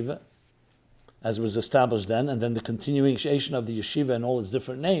that yeshiva, as was established then, and then the continuation of the yeshiva and all its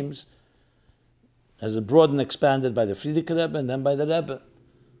different names, as it broadened and expanded by the Frierdiker Rebbe and then by the Rebbe,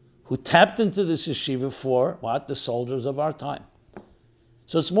 who tapped into this yeshiva for, what? The soldiers of our time.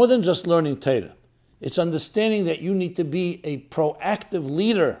 So it's more than just learning Torah. It's understanding that you need to be a proactive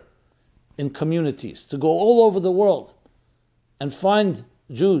leader in communities, to go all over the world and find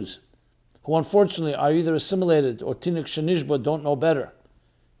Jews who unfortunately are either assimilated or Tinuk Shenishba don't know better,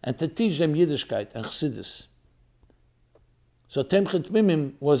 and to teach them Yiddishkeit and Chassidus. So Teimchet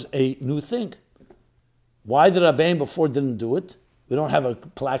Mimim was a new thing. Why the Rabbeim before didn't do it? We don't have a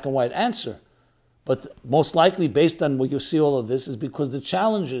black and white answer. But most likely, based on what you see all of this, is because the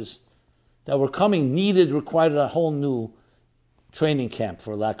challenges that were coming required a whole new training camp,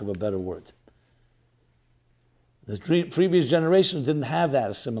 for lack of a better word. The previous generations didn't have that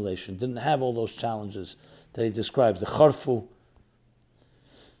assimilation, didn't have all those challenges that he describes. The Charfu,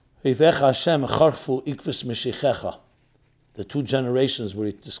 Hashem, Charfu, Ikvis Meshichecha. The two generations where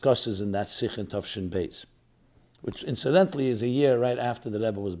he discusses in that Sikh in Tovshin Beis, which incidentally is a year right after the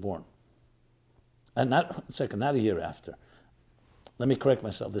Rebbe was born. And not a year after. Let me correct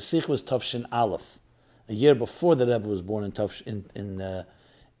myself. The Sikh was Tovshin Aleph, a year before the Rebbe was born. The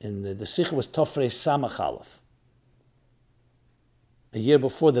Sikh was Tofrei Samach Aleph, a year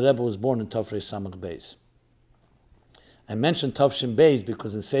before the Rebbe was born in Tofrei Samach Beis. I mentioned Tovshin Beis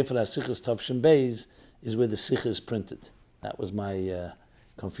because in Sefer HaSichos Tovshin Beis is where the Sikh is printed. That was my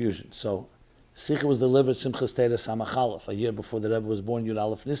confusion. So Sikh was delivered Simchas Torah Samach Aleph, a year before the Rebbe was born, Yud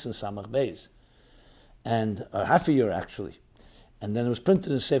Aleph Nisan Samach Beis, and half a year actually. And then it was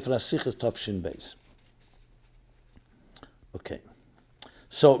printed in Sefer HaSichos Tovshin Beis. Okay.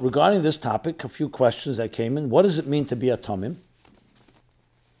 So regarding this topic, a few questions that came in. What does it mean to be a Tomim?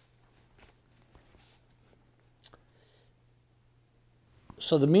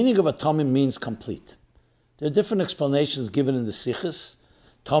 So the meaning of a Tomim means complete. There are different explanations given in the Sichos.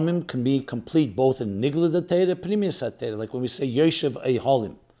 Tomim can be complete both in Nigla de Teira, Pnimius HaTeira, like when we say Yoshev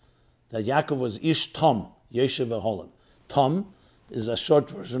Eholim, that Yaakov was Ish Tom, Yoshev Eholim. Tom is a short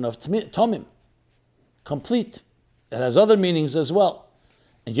version of Tomim, complete. It has other meanings as well.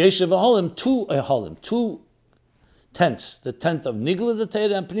 And Yoshev Eholim, two tents, the tent of Nigla de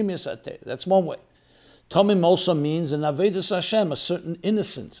Teira and Pnimius HaTeira. That's one way. Tomim also means in Avedus Hashem, a certain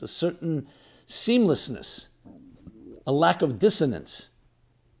innocence, a certain seamlessness, a lack of dissonance.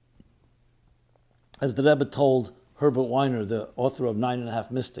 As the Rebbe told Herbert Weiner, the author of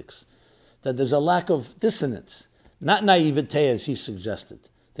 9.5 Mystics, that there's a lack of dissonance, not naivete as he suggested.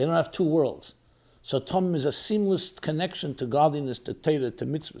 They don't have two worlds. So Tomim is a seamless connection to godliness, to Torah, to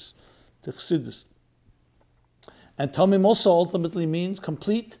mitzvahs, to Chassidus. And Tomim also ultimately means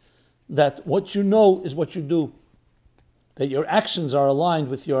complete, that what you know is what you do. that your actions are aligned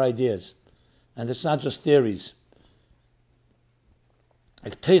with your ideas, and it's not just theories.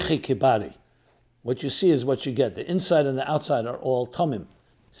 Like teiche kibari. What you see is what you get. The inside and the outside are all tamim,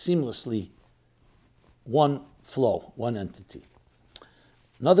 seamlessly one flow, one entity.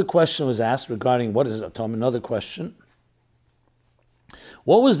 Another question was asked regarding what is a tamim. Another question.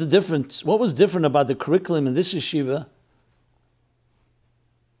 What was the difference? What was different about the curriculum in this yeshiva?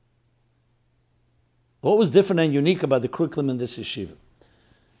 What was different and unique about the curriculum in this yeshiva?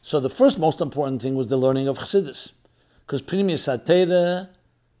 So the first most important thing was the learning of Chassidus. Because Pnimius HaTeirah,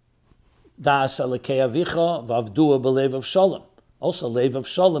 Das Alekei Avicha, Vavdua B'Lev of Shalom. Also, Lev of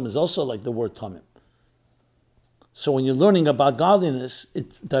Shalom is also like the word Tamim. So when you're learning about godliness,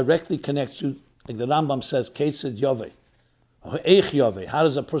 it directly connects you, like the Rambam says, Ketzid Yoveh, or Eich Yoveh. How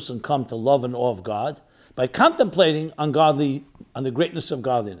does a person come to love and awe of God? By contemplating on the greatness of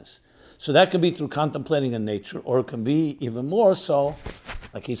godliness. So that can be through contemplating in nature, or it can be even more so,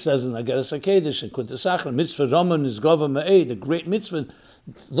 like he says in Ageres HaKedesh and Kuntesachar, Mitzvah Raman is Gova Me'eh, the great mitzvah,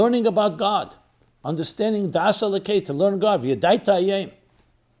 learning about God, understanding Das Alekei, to learn God, V'yadaita Ayem,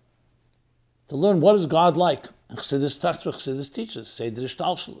 to learn what is God like. And Chassidus teaches, Seder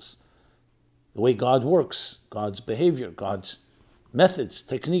Ishtalshalos, the way God works, God's behavior, God's methods,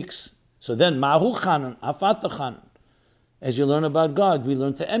 techniques. So then, Ma'hu Chanan, Afata Chanan. As you learn about God, we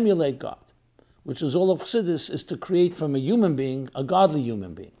learn to emulate God, which is all of Chassidus, is to create from a human being a godly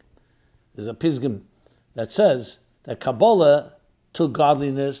human being. There's a Pisgim that says that Kabbalah took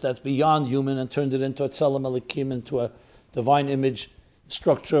godliness that's beyond human and turned it into a Tzelem Elikim, into a divine image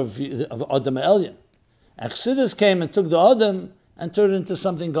structure of Adam Elyon. And Chassidus came and took the Adam and turned it into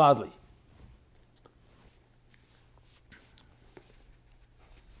something godly.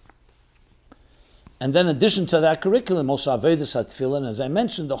 And then in addition to that curriculum, also Avedis HaTefillah, as I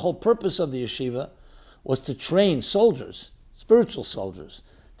mentioned, the whole purpose of the yeshiva was to train soldiers, spiritual soldiers,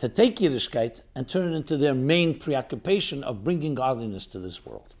 to take Yiddishkeit and turn it into their main preoccupation of bringing godliness to this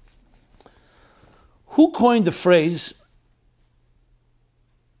world. Who coined the phrase,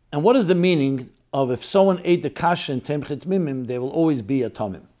 and what is the meaning of if someone ate the kasha and temchet mimim, they will always be a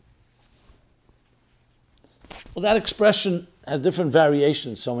tamim? Well, that expression has different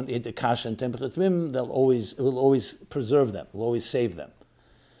variations. Someone ate the kasha and temchet mimim, it will always preserve them, will always save them.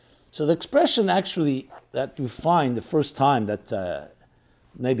 So the expression actually that you find the first time that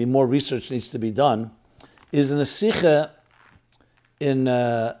maybe more research needs to be done is in a sikha in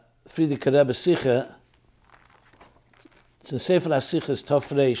Friedrich Rebbe sikha. It's in Sefer HaSichas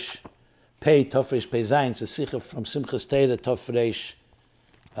Tofreish Pei Zayin. It's a sikha from Simchas Torah Tofreish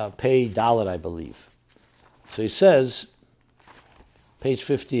Pei Dalet, I believe. So he says, page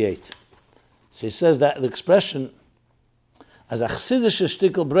 58. So he says that the expression, as a chassidische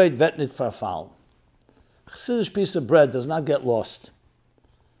stickel bread wird nicht verfallen. A chassidish piece of bread does not get lost.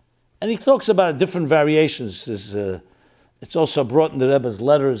 And he talks about different variations. It's also brought in the Rebbe's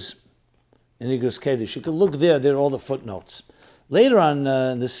letters in Igros Kedesh. You can look there are all the footnotes. Later on,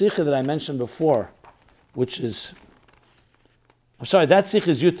 in the sikha that I mentioned before, which is, that sikha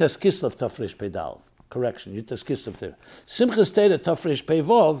is Yutes Kislev Tafresh Pedal. Correction, Yutes Kislev there. Simchas Torah Tafresh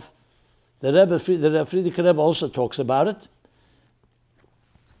Pevov, the Friedrich Rebbe also talks about it,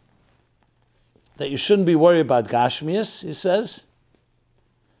 that you shouldn't be worried about Gashmias, he says.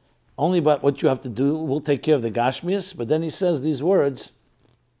 Only about what you have to do, we'll take care of the Gashmias. But then he says these words,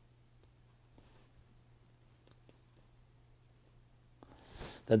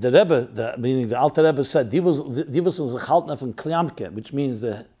 that the Rebbe, meaning the Alter Rebbe said, which means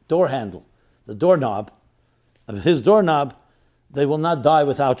the door handle, the doorknob, of his doorknob, they will not die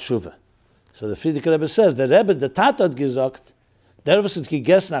without Shuvah. So the Friedrich Rebbe says, the Rebbe, the Tat hat gesagt, der was hat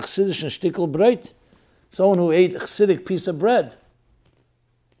gegessen nach chassidischen Stickel Brot, someone who ate a chassidic piece of bread,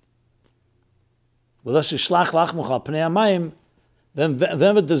 when we design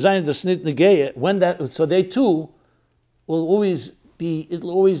the snit negeye, when that, so they too will always be, it will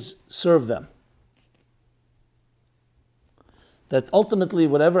always serve them. That ultimately,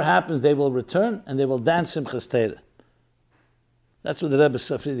 whatever happens, they will return and they will dance Simchas Torah. That's what the Rebbe,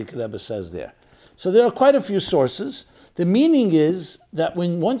 Friedrich Rebbe says there. So there are quite a few sources. The meaning is that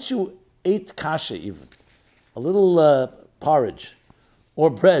once you ate kasha, even a little porridge or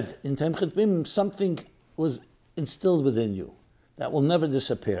bread in Temchet Mim, something was instilled within you that will never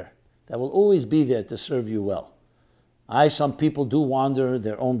disappear, that will always be there to serve you well. Some people do wander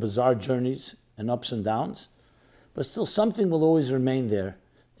their own bizarre journeys and ups and downs, but still something will always remain there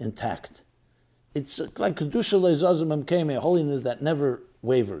intact. It's like Kedusha Le'ezazim Emkeme, holiness that never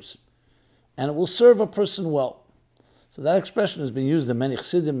wavers. And it will serve a person well. So that expression has been used in many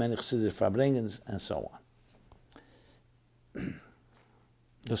Chassidim, many Chassidic Farbrengens, and so on.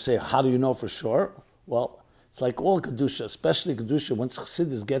 You'll say, how do you know for sure? Well, it's like all Kedusha, especially Kedusha, once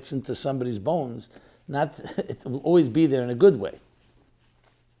Chassidus gets into somebody's bones, it will always be there in a good way.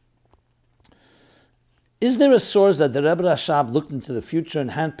 Is there a source that the Rebbe Rashab looked into the future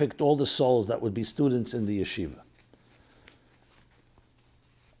and handpicked all the souls that would be students in the yeshiva?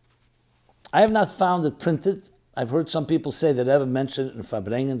 I have not found it printed. I've heard some people say that Rebbe mentioned it in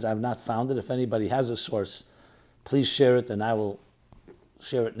Fabrengens. I have not found it. If anybody has a source, please share it, and I will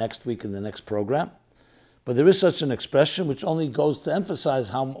share it next week in the next program. But there is such an expression which only goes to emphasize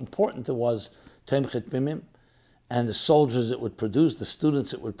how important it was to Temchet Mimim and the soldiers it would produce, the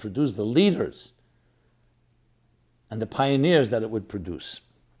students it would produce, the leaders and the pioneers that it would produce.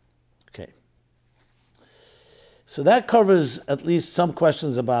 Okay. So that covers at least some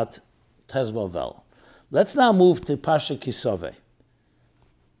questions about Tezvavel. Let's now move to Parsha Kisove.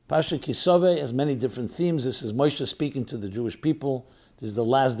 Parsha Kisove has many different themes. This is Moshe speaking to the Jewish people. This is the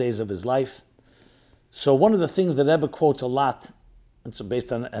last days of his life. So one of the things that Rebbe quotes a lot, and so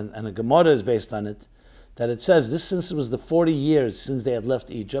based on, and a Gemara is based on it, that it says this since it was the 40 years since they had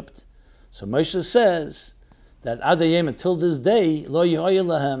left Egypt. So Moshe says that Adayim until this day, lo yihoye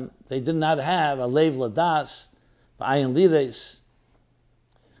lahem, they did not have a leiv ladas, v'ayin lires,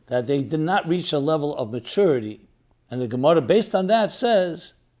 that they did not reach a level of maturity. And the Gemara based on that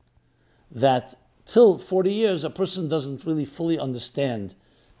says that till 40 years, a person doesn't really fully understand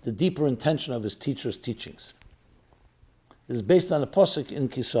the deeper intention of his teacher's teachings. This is based on a posuk in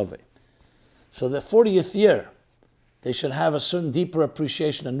Kisove. So the 40th year, they should have a certain deeper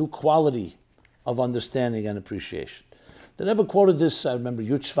appreciation, a new quality of understanding and appreciation. The Rebbe quoted this, I remember,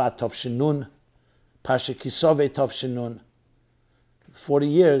 Yud Shvat Tov Shinun, Parsha Kisove Tov Shinun. 40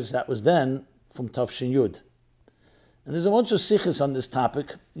 years, that was then from Tov Shin Yud. And there's a bunch of sikhs on this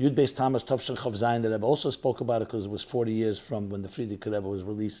topic. Yud Beis Tammuz Tov Shin Chav Zayin, the Rebbe also spoke about it because it was 40 years from when the Frierdiker Rebbe was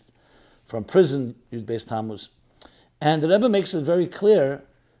released from prison, Yud Beis Tammuz. And the Rebbe makes it very clear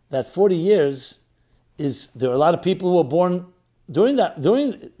that 40 years is, there are a lot of people who were born during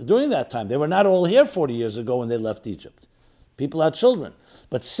that time. They were not all here 40 years ago when they left Egypt. People had children.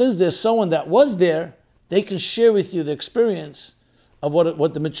 But since there's someone that was there, they can share with you the experience of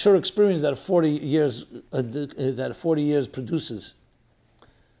what the mature experience that 40 years produces.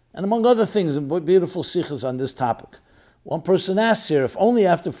 And among other things, beautiful sikhs on this topic. One person asks here, if only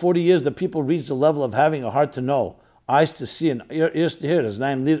after 40 years the people reach the level of having a heart to know, eyes to see, and ears to hear, as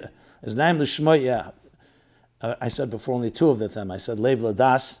naim l'shmoya. I said before only two of them. I said leiv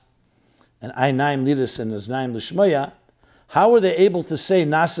ladas, and naim liris and naim l'shmoya. How were they able to say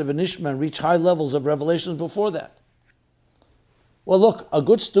Nasiv and Ishma and reach high levels of revelations before that? Well, look, a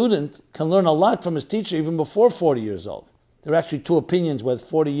good student can learn a lot from his teacher even before 40 years old. There are actually two opinions whether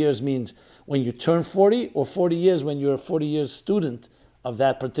 40 years means when you turn 40 or 40 years when you're a 40 years student of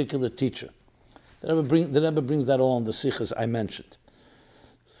that particular teacher. The Rebbe brings that all in the sikhs I mentioned.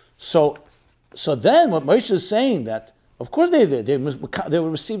 So then what Moshe is saying that, of course they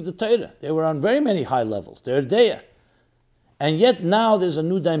received the Torah. They were on very many high levels. They're there. And yet now there's a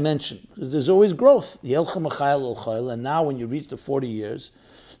new dimension, because there's always growth. And now when you reach the 40 years,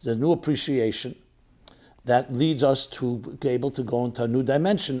 there's a new appreciation that leads us to be able to go into a new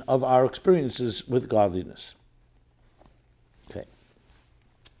dimension of our experiences with godliness. Okay.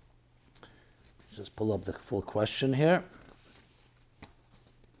 Just pull up the full question here.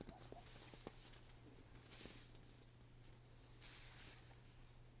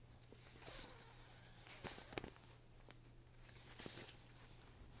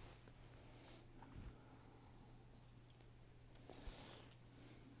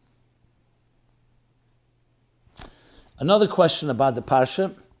 Another question about the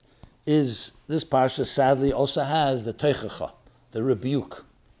parsha is this parsha sadly also has the teichacha, the rebuke.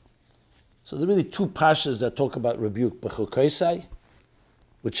 So there are really two parshas that talk about rebuke. B'chukaisai,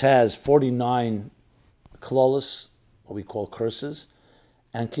 which has 49 klolos, what we call curses,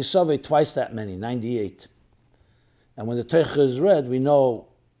 and Kisove twice that many, 98. And when the teichacha is read, we know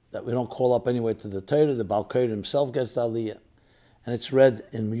that we don't call up anyway to the Torah. The Baal Shem Tov himself gets the aliyah, and it's read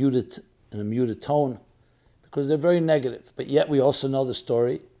in a muted tone, because they're very negative. But yet we also know the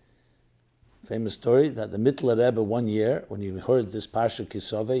story, famous story, that the Mittler Rebbe one year, when he heard this Parsha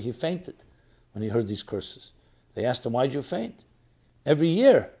Kisove, he fainted when he heard these curses. They asked him, why'd you faint? Every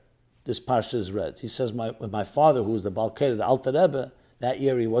year this Parsha is read. He says, when my father, who was the Baal Shem Tov, the Alter Rebbe, that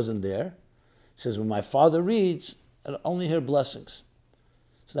year he wasn't there, he says, when my father reads, I only hear blessings.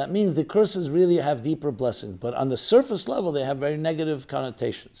 So that means the curses really have deeper blessings, but on the surface level they have very negative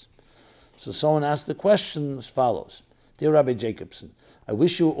connotations. So someone asked the question as follows. Dear Rabbi Jacobson, I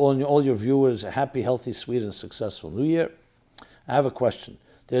wish you and all your viewers a happy, healthy, sweet, and successful New Year. I have a question.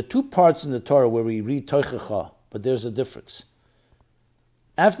 There are two parts in the Torah where we read Toichecha, but there's a difference.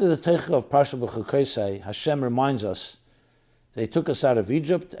 After the Toichecha of Parsha B'Chukosai, Hashem reminds us that He took us out of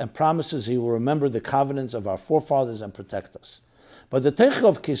Egypt and promises He will remember the covenants of our forefathers and protect us. But the Toichecha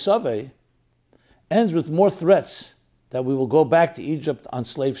of Kisaveh ends with more threats that we will go back to Egypt on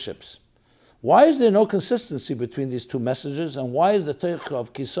slave ships. Why is there no consistency between these two messages, and why is the Toichecha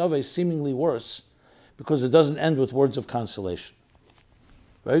of Kisaveh seemingly worse? Because it doesn't end with words of consolation.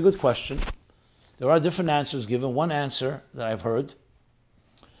 Very good question. There are different answers given. One answer that I've heard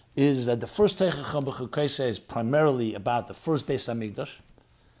is that the first Toichecha B'Chukosai is primarily about the first Beis Hamikdash,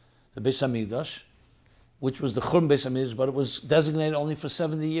 the Beis Hamikdash, which was the Churban Beis Hamikdash, but it was designated only for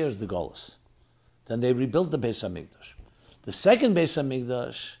 70 years, the Golus. Then they rebuilt the Beis Hamikdash. The second Beis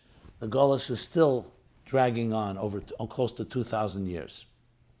Hamikdash, the Golus is still dragging on over close to 2,000 years,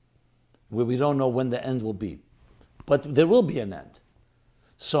 where we don't know when the end will be. But there will be an end.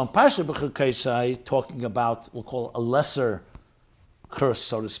 So in Parsha B'Chukosai, talking about, we'll call it a lesser curse,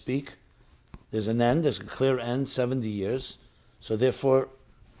 so to speak, there's an end, there's a clear end, 70 years. So therefore,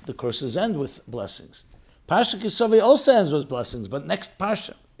 the curses end with blessings. Parsha Kisaveh also ends with blessings, but next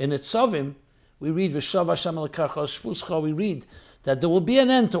Parsha, in Itzavim, we read, V'shav Hashem elakacha shvuscha, we read that there will be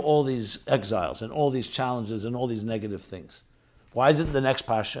an end to all these exiles and all these challenges and all these negative things. Why is it the next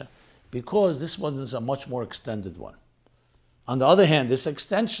Parsha? Because this one is a much more extended one. On the other hand, this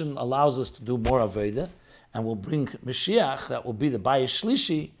extension allows us to do more Aveda and will bring Mashiach, that will be the Bayis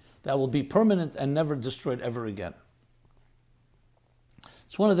Shlishi, that will be permanent and never destroyed ever again.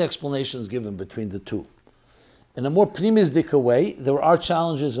 It's one of the explanations given between the two. In a more Pnimizdik way, there are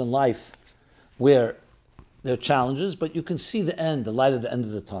challenges in life where there are challenges, but you can see the end, the light at the end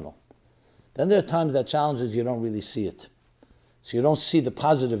of the tunnel. Then there are times that challenges, you don't really see it. So you don't see the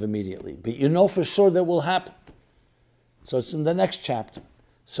positive immediately, but you know for sure that will happen. So it's in the next chapter.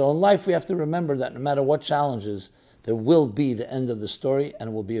 So in life we have to remember that no matter what challenges, there will be the end of the story, and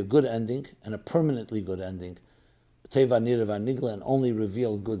it will be a good ending, and a permanently good ending. Teva Nirva Nigla, and only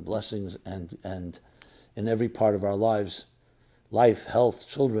reveal good blessings and in every part of our lives, life, health,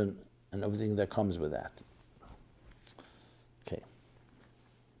 children, and everything that comes with that. Okay.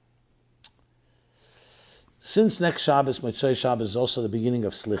 Since next Shabbos, Motzei Shabbos, is also the beginning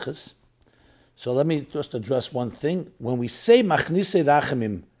of Slichas, so let me just address one thing. When we say Machnise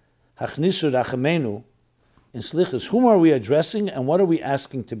Rachamim, Hachnisu Rachamenu, in Slichas, whom are we addressing and what are we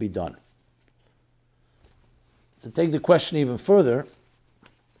asking to be done? To take the question even further,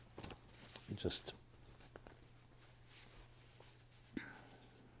 just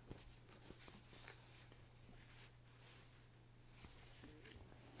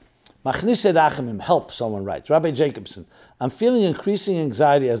Machnise Rachamim, help, someone writes. Rabbi Jacobson, I'm feeling increasing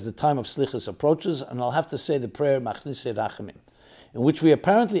anxiety as the time of Slichas approaches, and I'll have to say the prayer Machnise Rachamim, in which we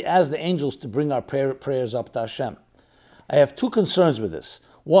apparently ask the angels to bring our prayers up to Hashem. I have two concerns with this.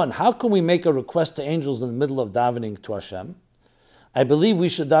 One, how can we make a request to angels in the middle of davening to Hashem? I believe we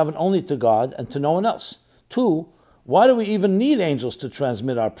should daven only to God and to no one else. Two, why do we even need angels to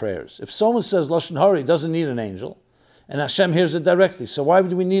transmit our prayers? If someone says Lashon Hara, he doesn't need an angel, and Hashem hears it directly. So why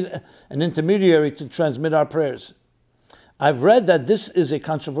would we need an intermediary to transmit our prayers? I've read that this is a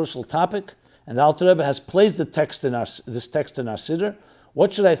controversial topic, and the Alter Rebbe has placed this text in our Siddur.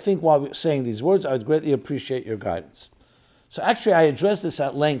 What should I think while we're saying these words? I would greatly appreciate your guidance. So actually, I addressed this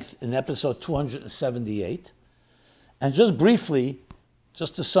at length in episode 278. And just briefly,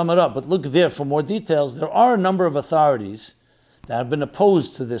 just to sum it up, but look there for more details, there are a number of authorities that have been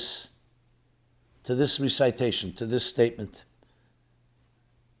opposed to this recitation, to this statement,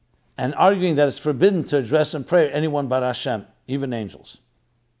 and arguing that it's forbidden to address in prayer anyone but Hashem, even angels.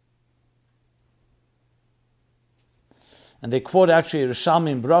 And they quote actually Yerushalmi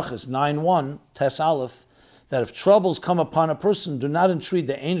in Brachas 9:1, Tes Aleph, that if troubles come upon a person, do not entreat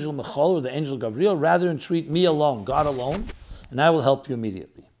the angel Michael or the angel Gabriel, rather entreat me alone, God alone, and I will help you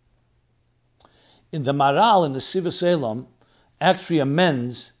immediately. In the Maral, in the Sivas Elam, actually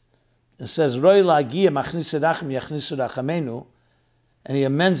amends and says, Roi la'agia machnise rachem yachnisu rachamenu, and he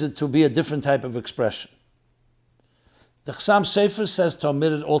amends it to be a different type of expression. The Chassam Sofer says to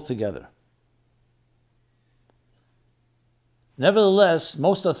omit it altogether. Nevertheless,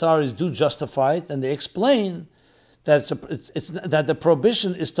 most authorities do justify it, and they explain that that the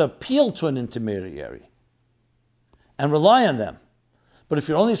prohibition is to appeal to an intermediary and rely on them. But if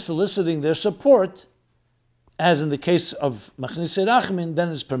you're only soliciting their support, as in the case of Machnise Rachamim, then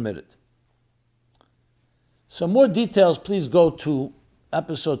it's permitted. So more details, please go to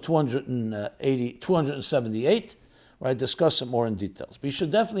episode 278, where I discuss it more in details. But you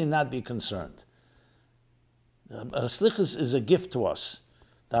should definitely not be concerned. Slichus is a gift to us,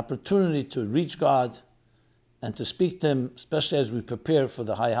 the opportunity to reach God and to speak to Him, especially as we prepare for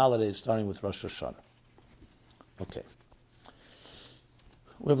the high holidays, starting with Rosh Hashanah. Okay.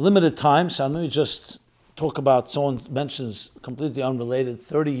 We have limited time, so let me just talk about, someone mentions, completely unrelated,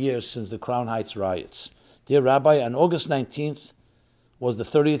 30 years since the Crown Heights riots. Dear Rabbi, on August 19th was the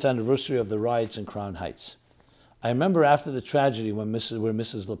 30th anniversary of the riots in Crown Heights. I remember after the tragedy where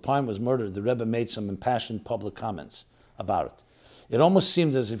Mrs. Lapine was murdered, the Rebbe made some impassioned public comments about it. It almost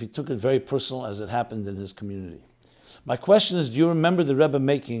seemed as if he took it very personal as it happened in his community. My question is, do you remember the Rebbe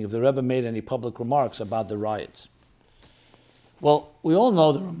if the Rebbe made any public remarks about the riots? Well, we all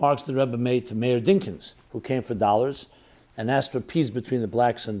know the remarks the Rebbe made to Mayor Dinkins, who came for dollars and asked for peace between the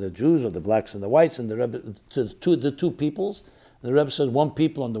blacks and the Jews, or the blacks and the whites, and the Rebbe, the two peoples. The Rebbe said one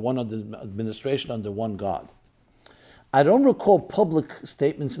people under one administration, under one God. I don't recall public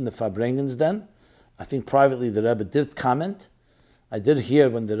statements in the Farbrengens then. I think privately the Rebbe did comment. I did hear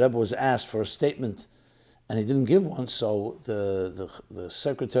when the Rebbe was asked for a statement and he didn't give one, so the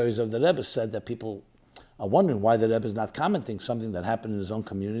secretaries of the Rebbe said that people are wondering why the Rebbe is not commenting something that happened in his own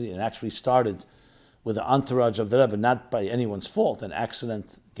community and actually started with the entourage of the Rebbe, not by anyone's fault. An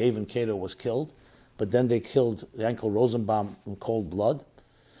accident, Gavin Cato was killed, but then they killed Yankel Rosenbaum in cold blood.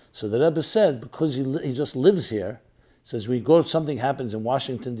 So the Rebbe said, because he just lives here, says when you go, if something happens in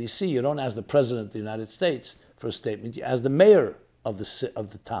Washington, D.C., you don't ask the President of the United States for a statement, you ask the mayor of the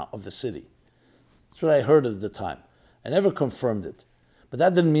city. That's what I heard at the time. I never confirmed it. But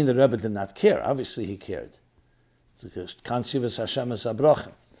that didn't mean the Rebbe did not care. Obviously he cared. But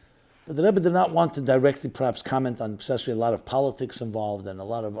the Rebbe did not want to directly perhaps comment on, especially a lot of politics involved and a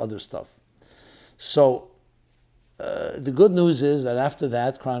lot of other stuff. So the good news is that after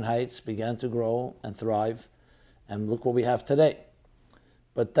that, Crown Heights began to grow and thrive, and look what we have today.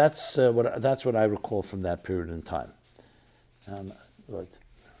 But that's what I recall from that period in time.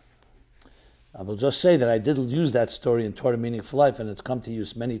 I will just say that I did use that story in Torah Meaning for Life, and it's come to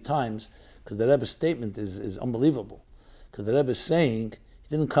use many times, because the Rebbe's statement is unbelievable. Because the Rebbe is saying, he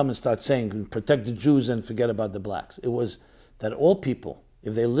didn't come and start saying, protect the Jews and forget about the blacks. It was that all people,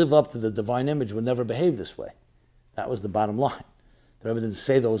 if they live up to the divine image, would never behave this way. That was the bottom line. The Rebbe didn't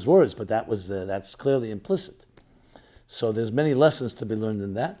say those words, but that's clearly implicit. So there's many lessons to be learned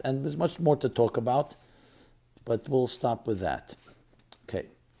in that, and there's much more to talk about, but we'll stop with that. Okay.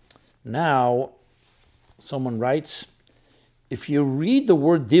 Now, someone writes, if you read the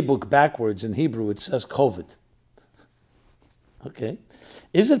word dibuk backwards in Hebrew, it says COVID. Okay.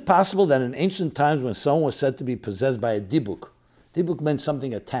 Is it possible that in ancient times when someone was said to be possessed by a dibuk meant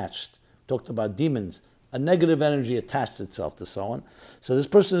something attached, talked about demons, a negative energy attached itself to someone. So this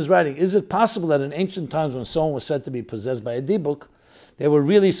person is writing, is it possible that in ancient times when someone was said to be possessed by a dibuk, they were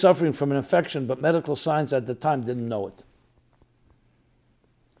really suffering from an infection, but medical science at the time didn't know it?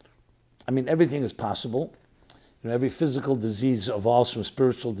 I mean, everything is possible. Every physical disease evolves from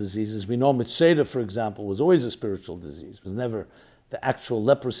spiritual diseases. We know Mitzvah, for example, was always a spiritual disease. It was never the actual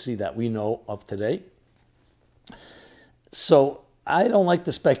leprosy that we know of today. So I don't like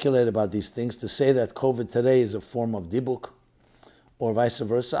to speculate about these things, to say that COVID today is a form of dibuk or vice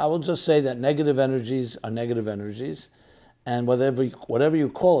versa. I will just say that negative energies are negative energies, and whatever you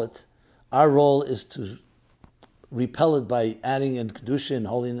call it, our role is to repel it by adding in kedusha and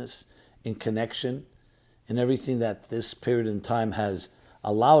holiness, in connection, in everything that this period in time has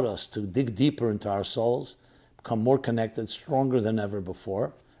allowed us to dig deeper into our souls, become more connected, stronger than ever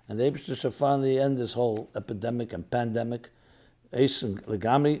before, and the Eibishter should finally end this whole epidemic and pandemic,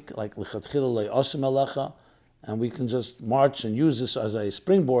 like and we can just march and use this as a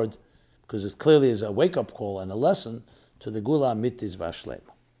springboard, because it clearly is a wake-up call and a lesson to the Gula Amitis Vashlema.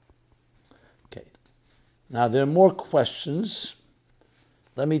 Okay. Now there are more questions.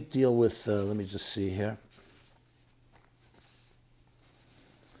 Let me deal with, let me just see here.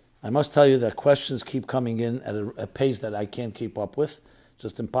 I must tell you that questions keep coming in at a pace that I can't keep up with. It's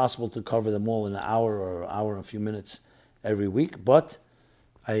just impossible to cover them all in an hour or an hour and a few minutes every week. But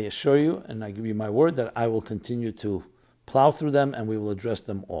I assure you, and I give you my word, that I will continue to plow through them and we will address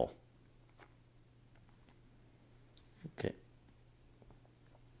them all. Okay.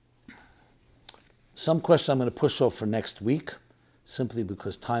 Some questions I'm going to push off for next week, simply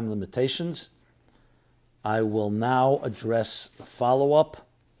because time limitations. I will now address the follow-up.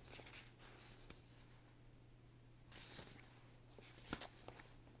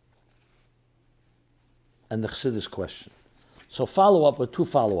 And the Chassidus question. So follow-up with two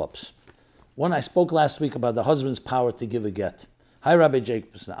follow-ups. One, I spoke last week about the husband's power to give a get. Hi, Rabbi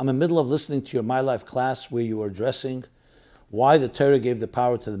Jacobson. I'm in the middle of listening to your My Life class where you were addressing why the Torah gave the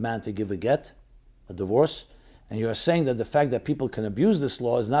power to the man to give a get, a divorce, And you are saying that the fact that people can abuse this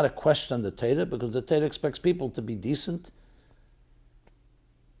law is not a question on the Torah, because the Torah expects people to be decent,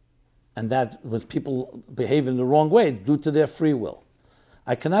 and that when people behave in the wrong way, due to their free will.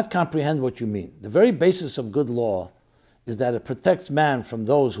 I cannot comprehend what you mean. The very basis of good law is that it protects man from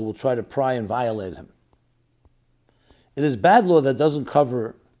those who will try to pry and violate him. It is bad law that doesn't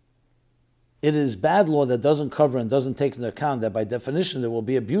cover and doesn't take into account that by definition there will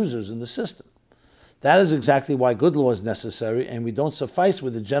be abusers in the system. That is exactly why good law is necessary, and we don't suffice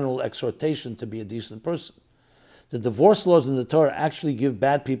with the general exhortation to be a decent person. The divorce laws in the Torah actually give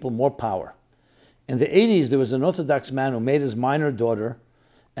bad people more power. In the 80s, there was an Orthodox man who made his minor daughter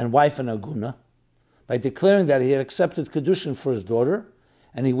and wife an aguna by declaring that he had accepted Kedushin for his daughter,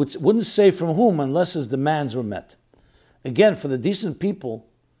 and he wouldn't say from whom unless his demands were met. Again, for the decent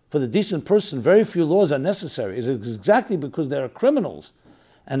person, very few laws are necessary. It is exactly because there are criminals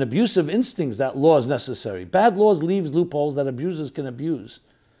and abusive instincts that law is necessary. Bad laws leaves loopholes that abusers can abuse.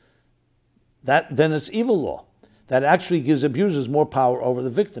 Then it's evil law. That actually gives abusers more power over the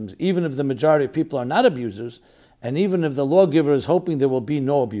victims, even if the majority of people are not abusers, and even if the lawgiver is hoping there will be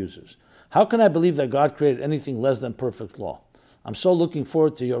no abusers. How can I believe that God created anything less than perfect law? I'm so looking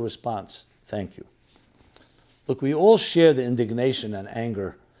forward to your response. Thank you. Look, we all share the indignation and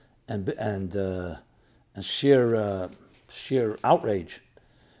anger and sheer outrage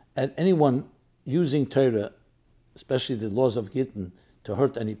at anyone using Torah, especially the laws of Gittin, to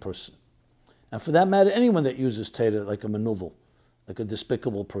hurt any person. And for that matter, anyone that uses Torah like a manuvel, like a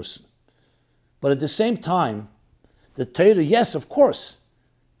despicable person. But at the same time, the Torah, yes, of course,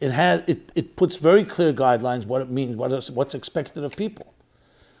 it puts very clear guidelines, what it means, what's expected of people.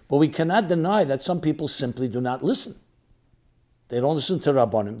 But we cannot deny that some people simply do not listen. They don't listen to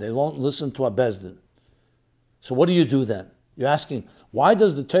Rabbanim, they don't listen to a Besdin. So what do you do then? You're asking, why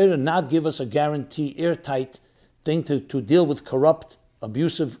does the Torah not give us a guarantee, airtight thing to deal with corrupt,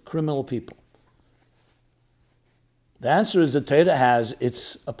 abusive, criminal people? The answer is the Torah has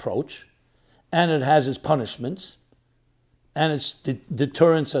its approach, and it has its punishments, and its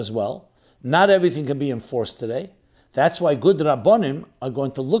deterrence as well. Not everything can be enforced today. That's why good Rabbanim are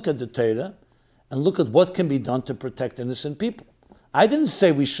going to look at the Torah and look at what can be done to protect innocent people. I didn't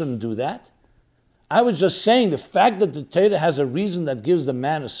say we shouldn't do that. I was just saying the fact that the Torah has a reason that gives the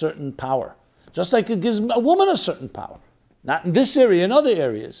man a certain power, just like it gives a woman a certain power. Not in this area, in other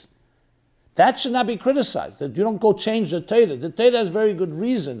areas. That should not be criticized, that you don't go change the Torah. The Torah has very good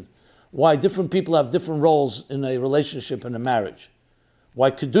reason why different people have different roles in a relationship, in a marriage.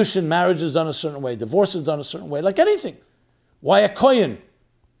 Why Kedushin marriage is done a certain way, divorce is done a certain way, like anything. Why a Kohen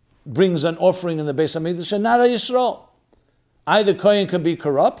brings an offering in the Beis HaMikdash and not a Yisrael. Either Kohen can be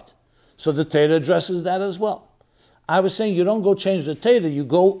corrupt, so the Torah addresses that as well. I was saying you don't go change the Torah, you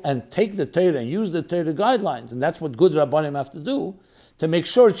go and take the Torah and use the Torah guidelines, and that's what good Rabbanim have to do, to make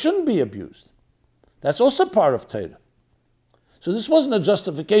sure it shouldn't be abused. That's also part of Torah. So this wasn't a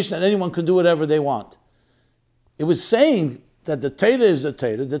justification that anyone can do whatever they want. It was saying that the Torah is the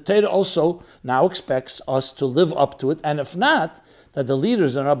Torah. The Torah also now expects us to live up to it, and if not, that the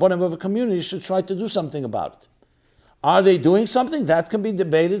leaders and Rabbanim of a community should try to do something about it. Are they doing something? That can be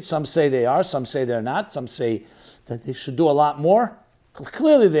debated. Some say they are, some say they're not, some say that they should do a lot more.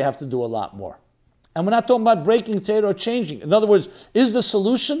 Clearly they have to do a lot more. And we're not talking about breaking Torah or changing. In other words, is the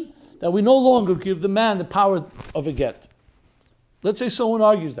solution that we no longer give the man the power of a get? Let's say someone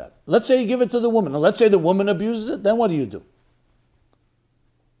argues that. Let's say you give it to the woman. And let's say the woman abuses it. Then what do you do?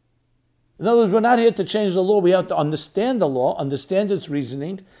 In other words, we're not here to change the law. We have to understand the law, understand its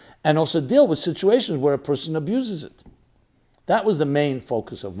reasoning, and also deal with situations where a person abuses it. That was the main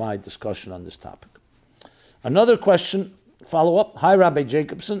focus of my discussion on this topic. Another question, follow-up. Hi, Rabbi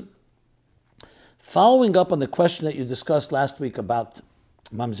Jacobson. Following up on the question that you discussed last week about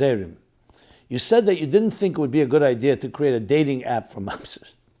mamzerim, you said that you didn't think it would be a good idea to create a dating app for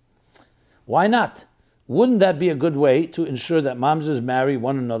mamzers. Why not? Wouldn't that be a good way to ensure that mamzers marry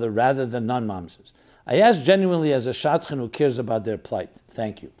one another rather than non-mamzers? I ask genuinely as a shadchan who cares about their plight.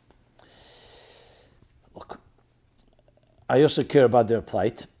 Thank you. Look, I also care about their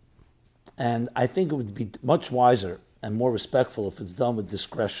plight, and I think it would be much wiser and more respectful if it's done with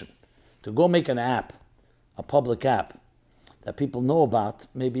discretion. To go make an app, a public app, that people know about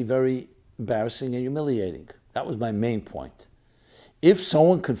may be very embarrassing and humiliating. That was my main point. If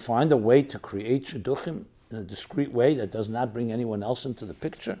someone can find a way to create shidduchim in a discreet way that does not bring anyone else into the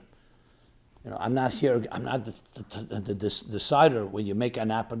picture, I'm not the decider when you make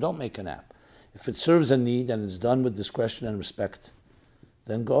an app or don't make an app. If it serves a need and it's done with discretion and respect,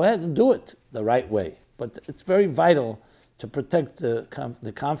 then go ahead and do it the right way. But it's very vital to protect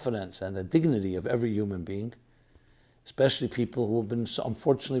the confidence and the dignity of every human being. especially people who have been,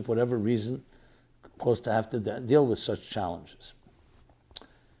 unfortunately, for whatever reason, caused to have to deal with such challenges.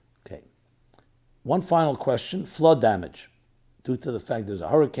 Okay. One final question, flood damage. Due to the fact there's a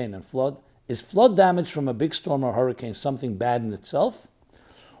hurricane and flood, is flood damage from a big storm or hurricane something bad in itself?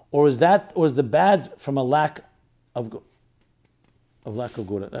 Or is the bad from a lack of good?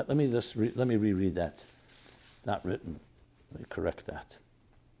 Let me reread that. It's not written. Let me correct that.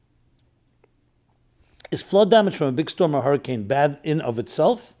 Is flood damage from a big storm or hurricane bad in of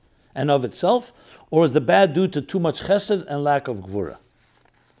itself, or is the bad due to too much chesed and lack of gvura?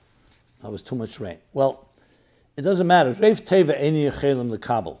 That was too much rain. Well, it doesn't matter.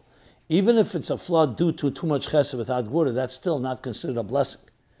 Even if it's a flood due to too much chesed without gvura, that's still not considered a blessing.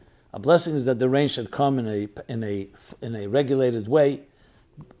 A blessing is that the rain should come in a regulated way,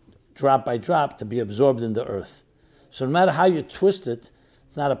 drop by drop, to be absorbed in the earth. So no matter how you twist it,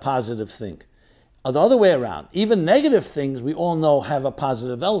 it's not a positive thing. The other way around, even negative things we all know have a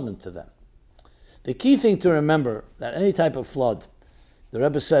positive element to them. The key thing to remember that any type of flood, the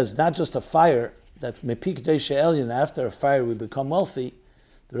Rebbe says, not just a fire, that mepik deisha elyon, after a fire we become wealthy.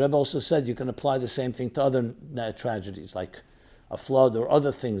 The Rebbe also said you can apply the same thing to other tragedies like a flood or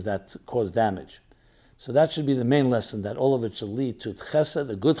other things that cause damage. So that should be the main lesson, that all of it should lead to chesed,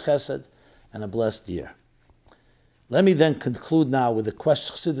 a good chesed, and a blessed year. Let me then conclude now with a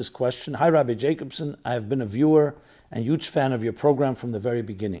Chassidus question. Hi, Rabbi Jacobson. I have been a viewer and huge fan of your program from the very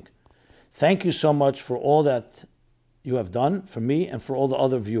beginning. Thank you so much for all that you have done for me and for all the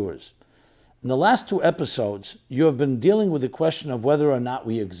other viewers. In the last 2 episodes, you have been dealing with the question of whether or not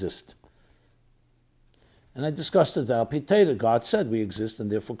we exist. And I discussed it that Al-Pitayda, God said we exist and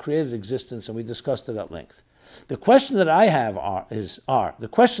therefore created existence, and we discussed it at length. The question that I have the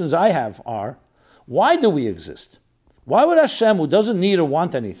questions I have are, why do we exist? Why would Hashem, who doesn't need or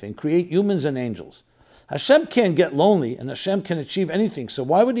want anything, create humans and angels? Hashem can't get lonely, and Hashem can achieve anything, so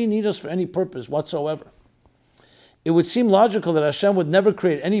why would he need us for any purpose whatsoever? It would seem logical that Hashem would never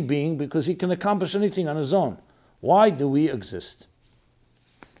create any being because he can accomplish anything on his own. Why do we exist?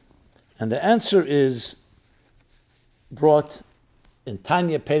 And the answer is brought in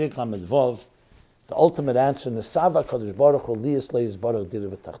Tanya Perek Lamed Vov, the ultimate answer, Nesava Kadosh Baruch Hu Liyas Leis Baruch Dira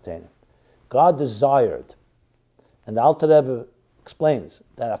V'Tachtenim. God desired, and the Alter Rebbe explains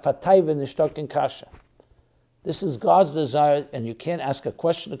that Afatayve Nishtok Kasha. This is God's desire, and you can't ask a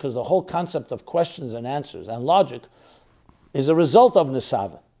question because the whole concept of questions and answers and logic is a result of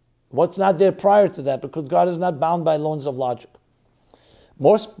Nesava. What's not there prior to that, because God is not bound by loans of logic.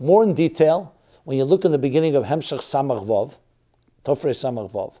 More in detail, when you look in the beginning of Hemshech Samach Vov, Tofrei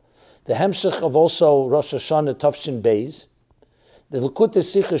Samach Vov, the Hemshech of also Rosh Hashanah Tavshin Beis, the Likutei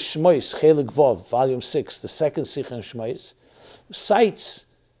Sicha Shmois Chelik Vov, Volume 6, the second Sicha in Shmois, cites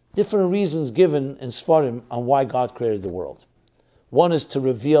different reasons given in Sfarim on why God created the world. One is to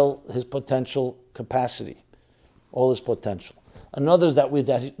reveal his potential capacity, all his potential. Another is that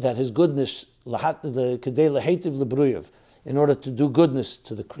his goodness, in order to do goodness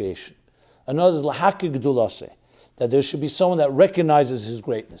to the creation. Another is that there should be someone that recognizes his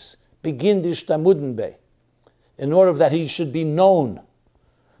greatness. Begin dishtamuden be, in order that he should be known.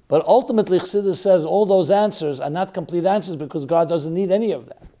 But ultimately, Chassidus says all those answers are not complete answers because God doesn't need any of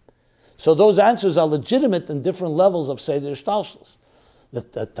that. So those answers are legitimate in different levels of Seder Shtalshlis. The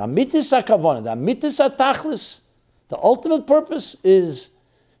amitis hakavana, the amitis hatachlis, the ultimate purpose is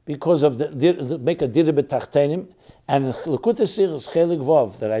because of the make a dira b'tachtenim, and Likutei Sichos Chelik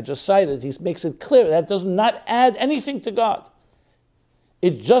Vov that I just cited, he makes it clear that does not add anything to God.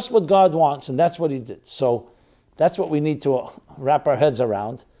 It's just what God wants, and that's what he did. So that's what we need to wrap our heads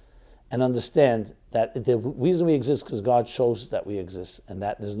around and understand, that the reason we exist because God shows that we exist, and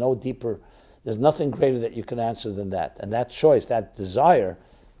that there's nothing greater that you can answer than that. And that choice, that desire,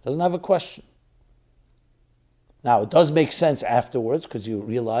 doesn't have a question. Now, it does make sense afterwards because you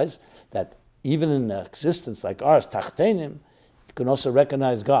realize that even in an existence like ours, Tachtenim, you can also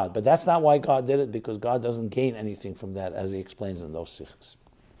recognize God. But that's not why God did it, because God doesn't gain anything from that, as he explains in those sikhs.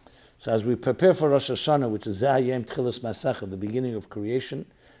 So as we prepare for Rosh Hashanah, which is Zahayim Tchilas Masechah, the beginning of creation,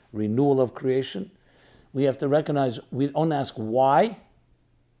 renewal of creation, we have to recognize, we don't ask why.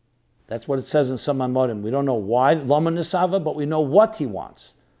 That's what it says in some Amorim. We don't know why, Lama Nesava, but we know what he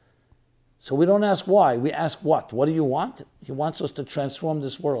wants. So we don't ask why, we ask what. What do you want? He wants us to transform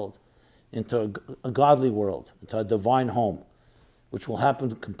this world into a godly world, into a divine home, which will happen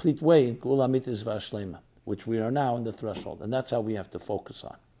in a complete way in Geula Amitis V'Ashlema, which we are now in the threshold. And that's how we have to focus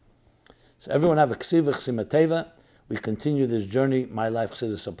on. So everyone have a Ksiv Chsimateva. We continue this journey, My Life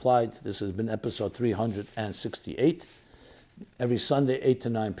Chassidus Applied. This has been episode 368. Every Sunday, 8 to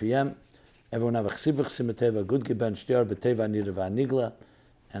 9 p.m. Everyone have a chsivach simateva, good gebench yer, beteva nira v'anigla.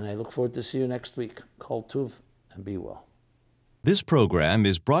 And I look forward to see you next week. Kol tuv and be well. This program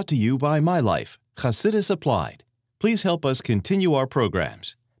is brought to you by My Life, Chassidus Applied. Please help us continue our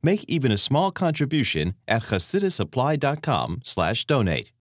programs. Make even a small contribution at chassidusapply.com/donate.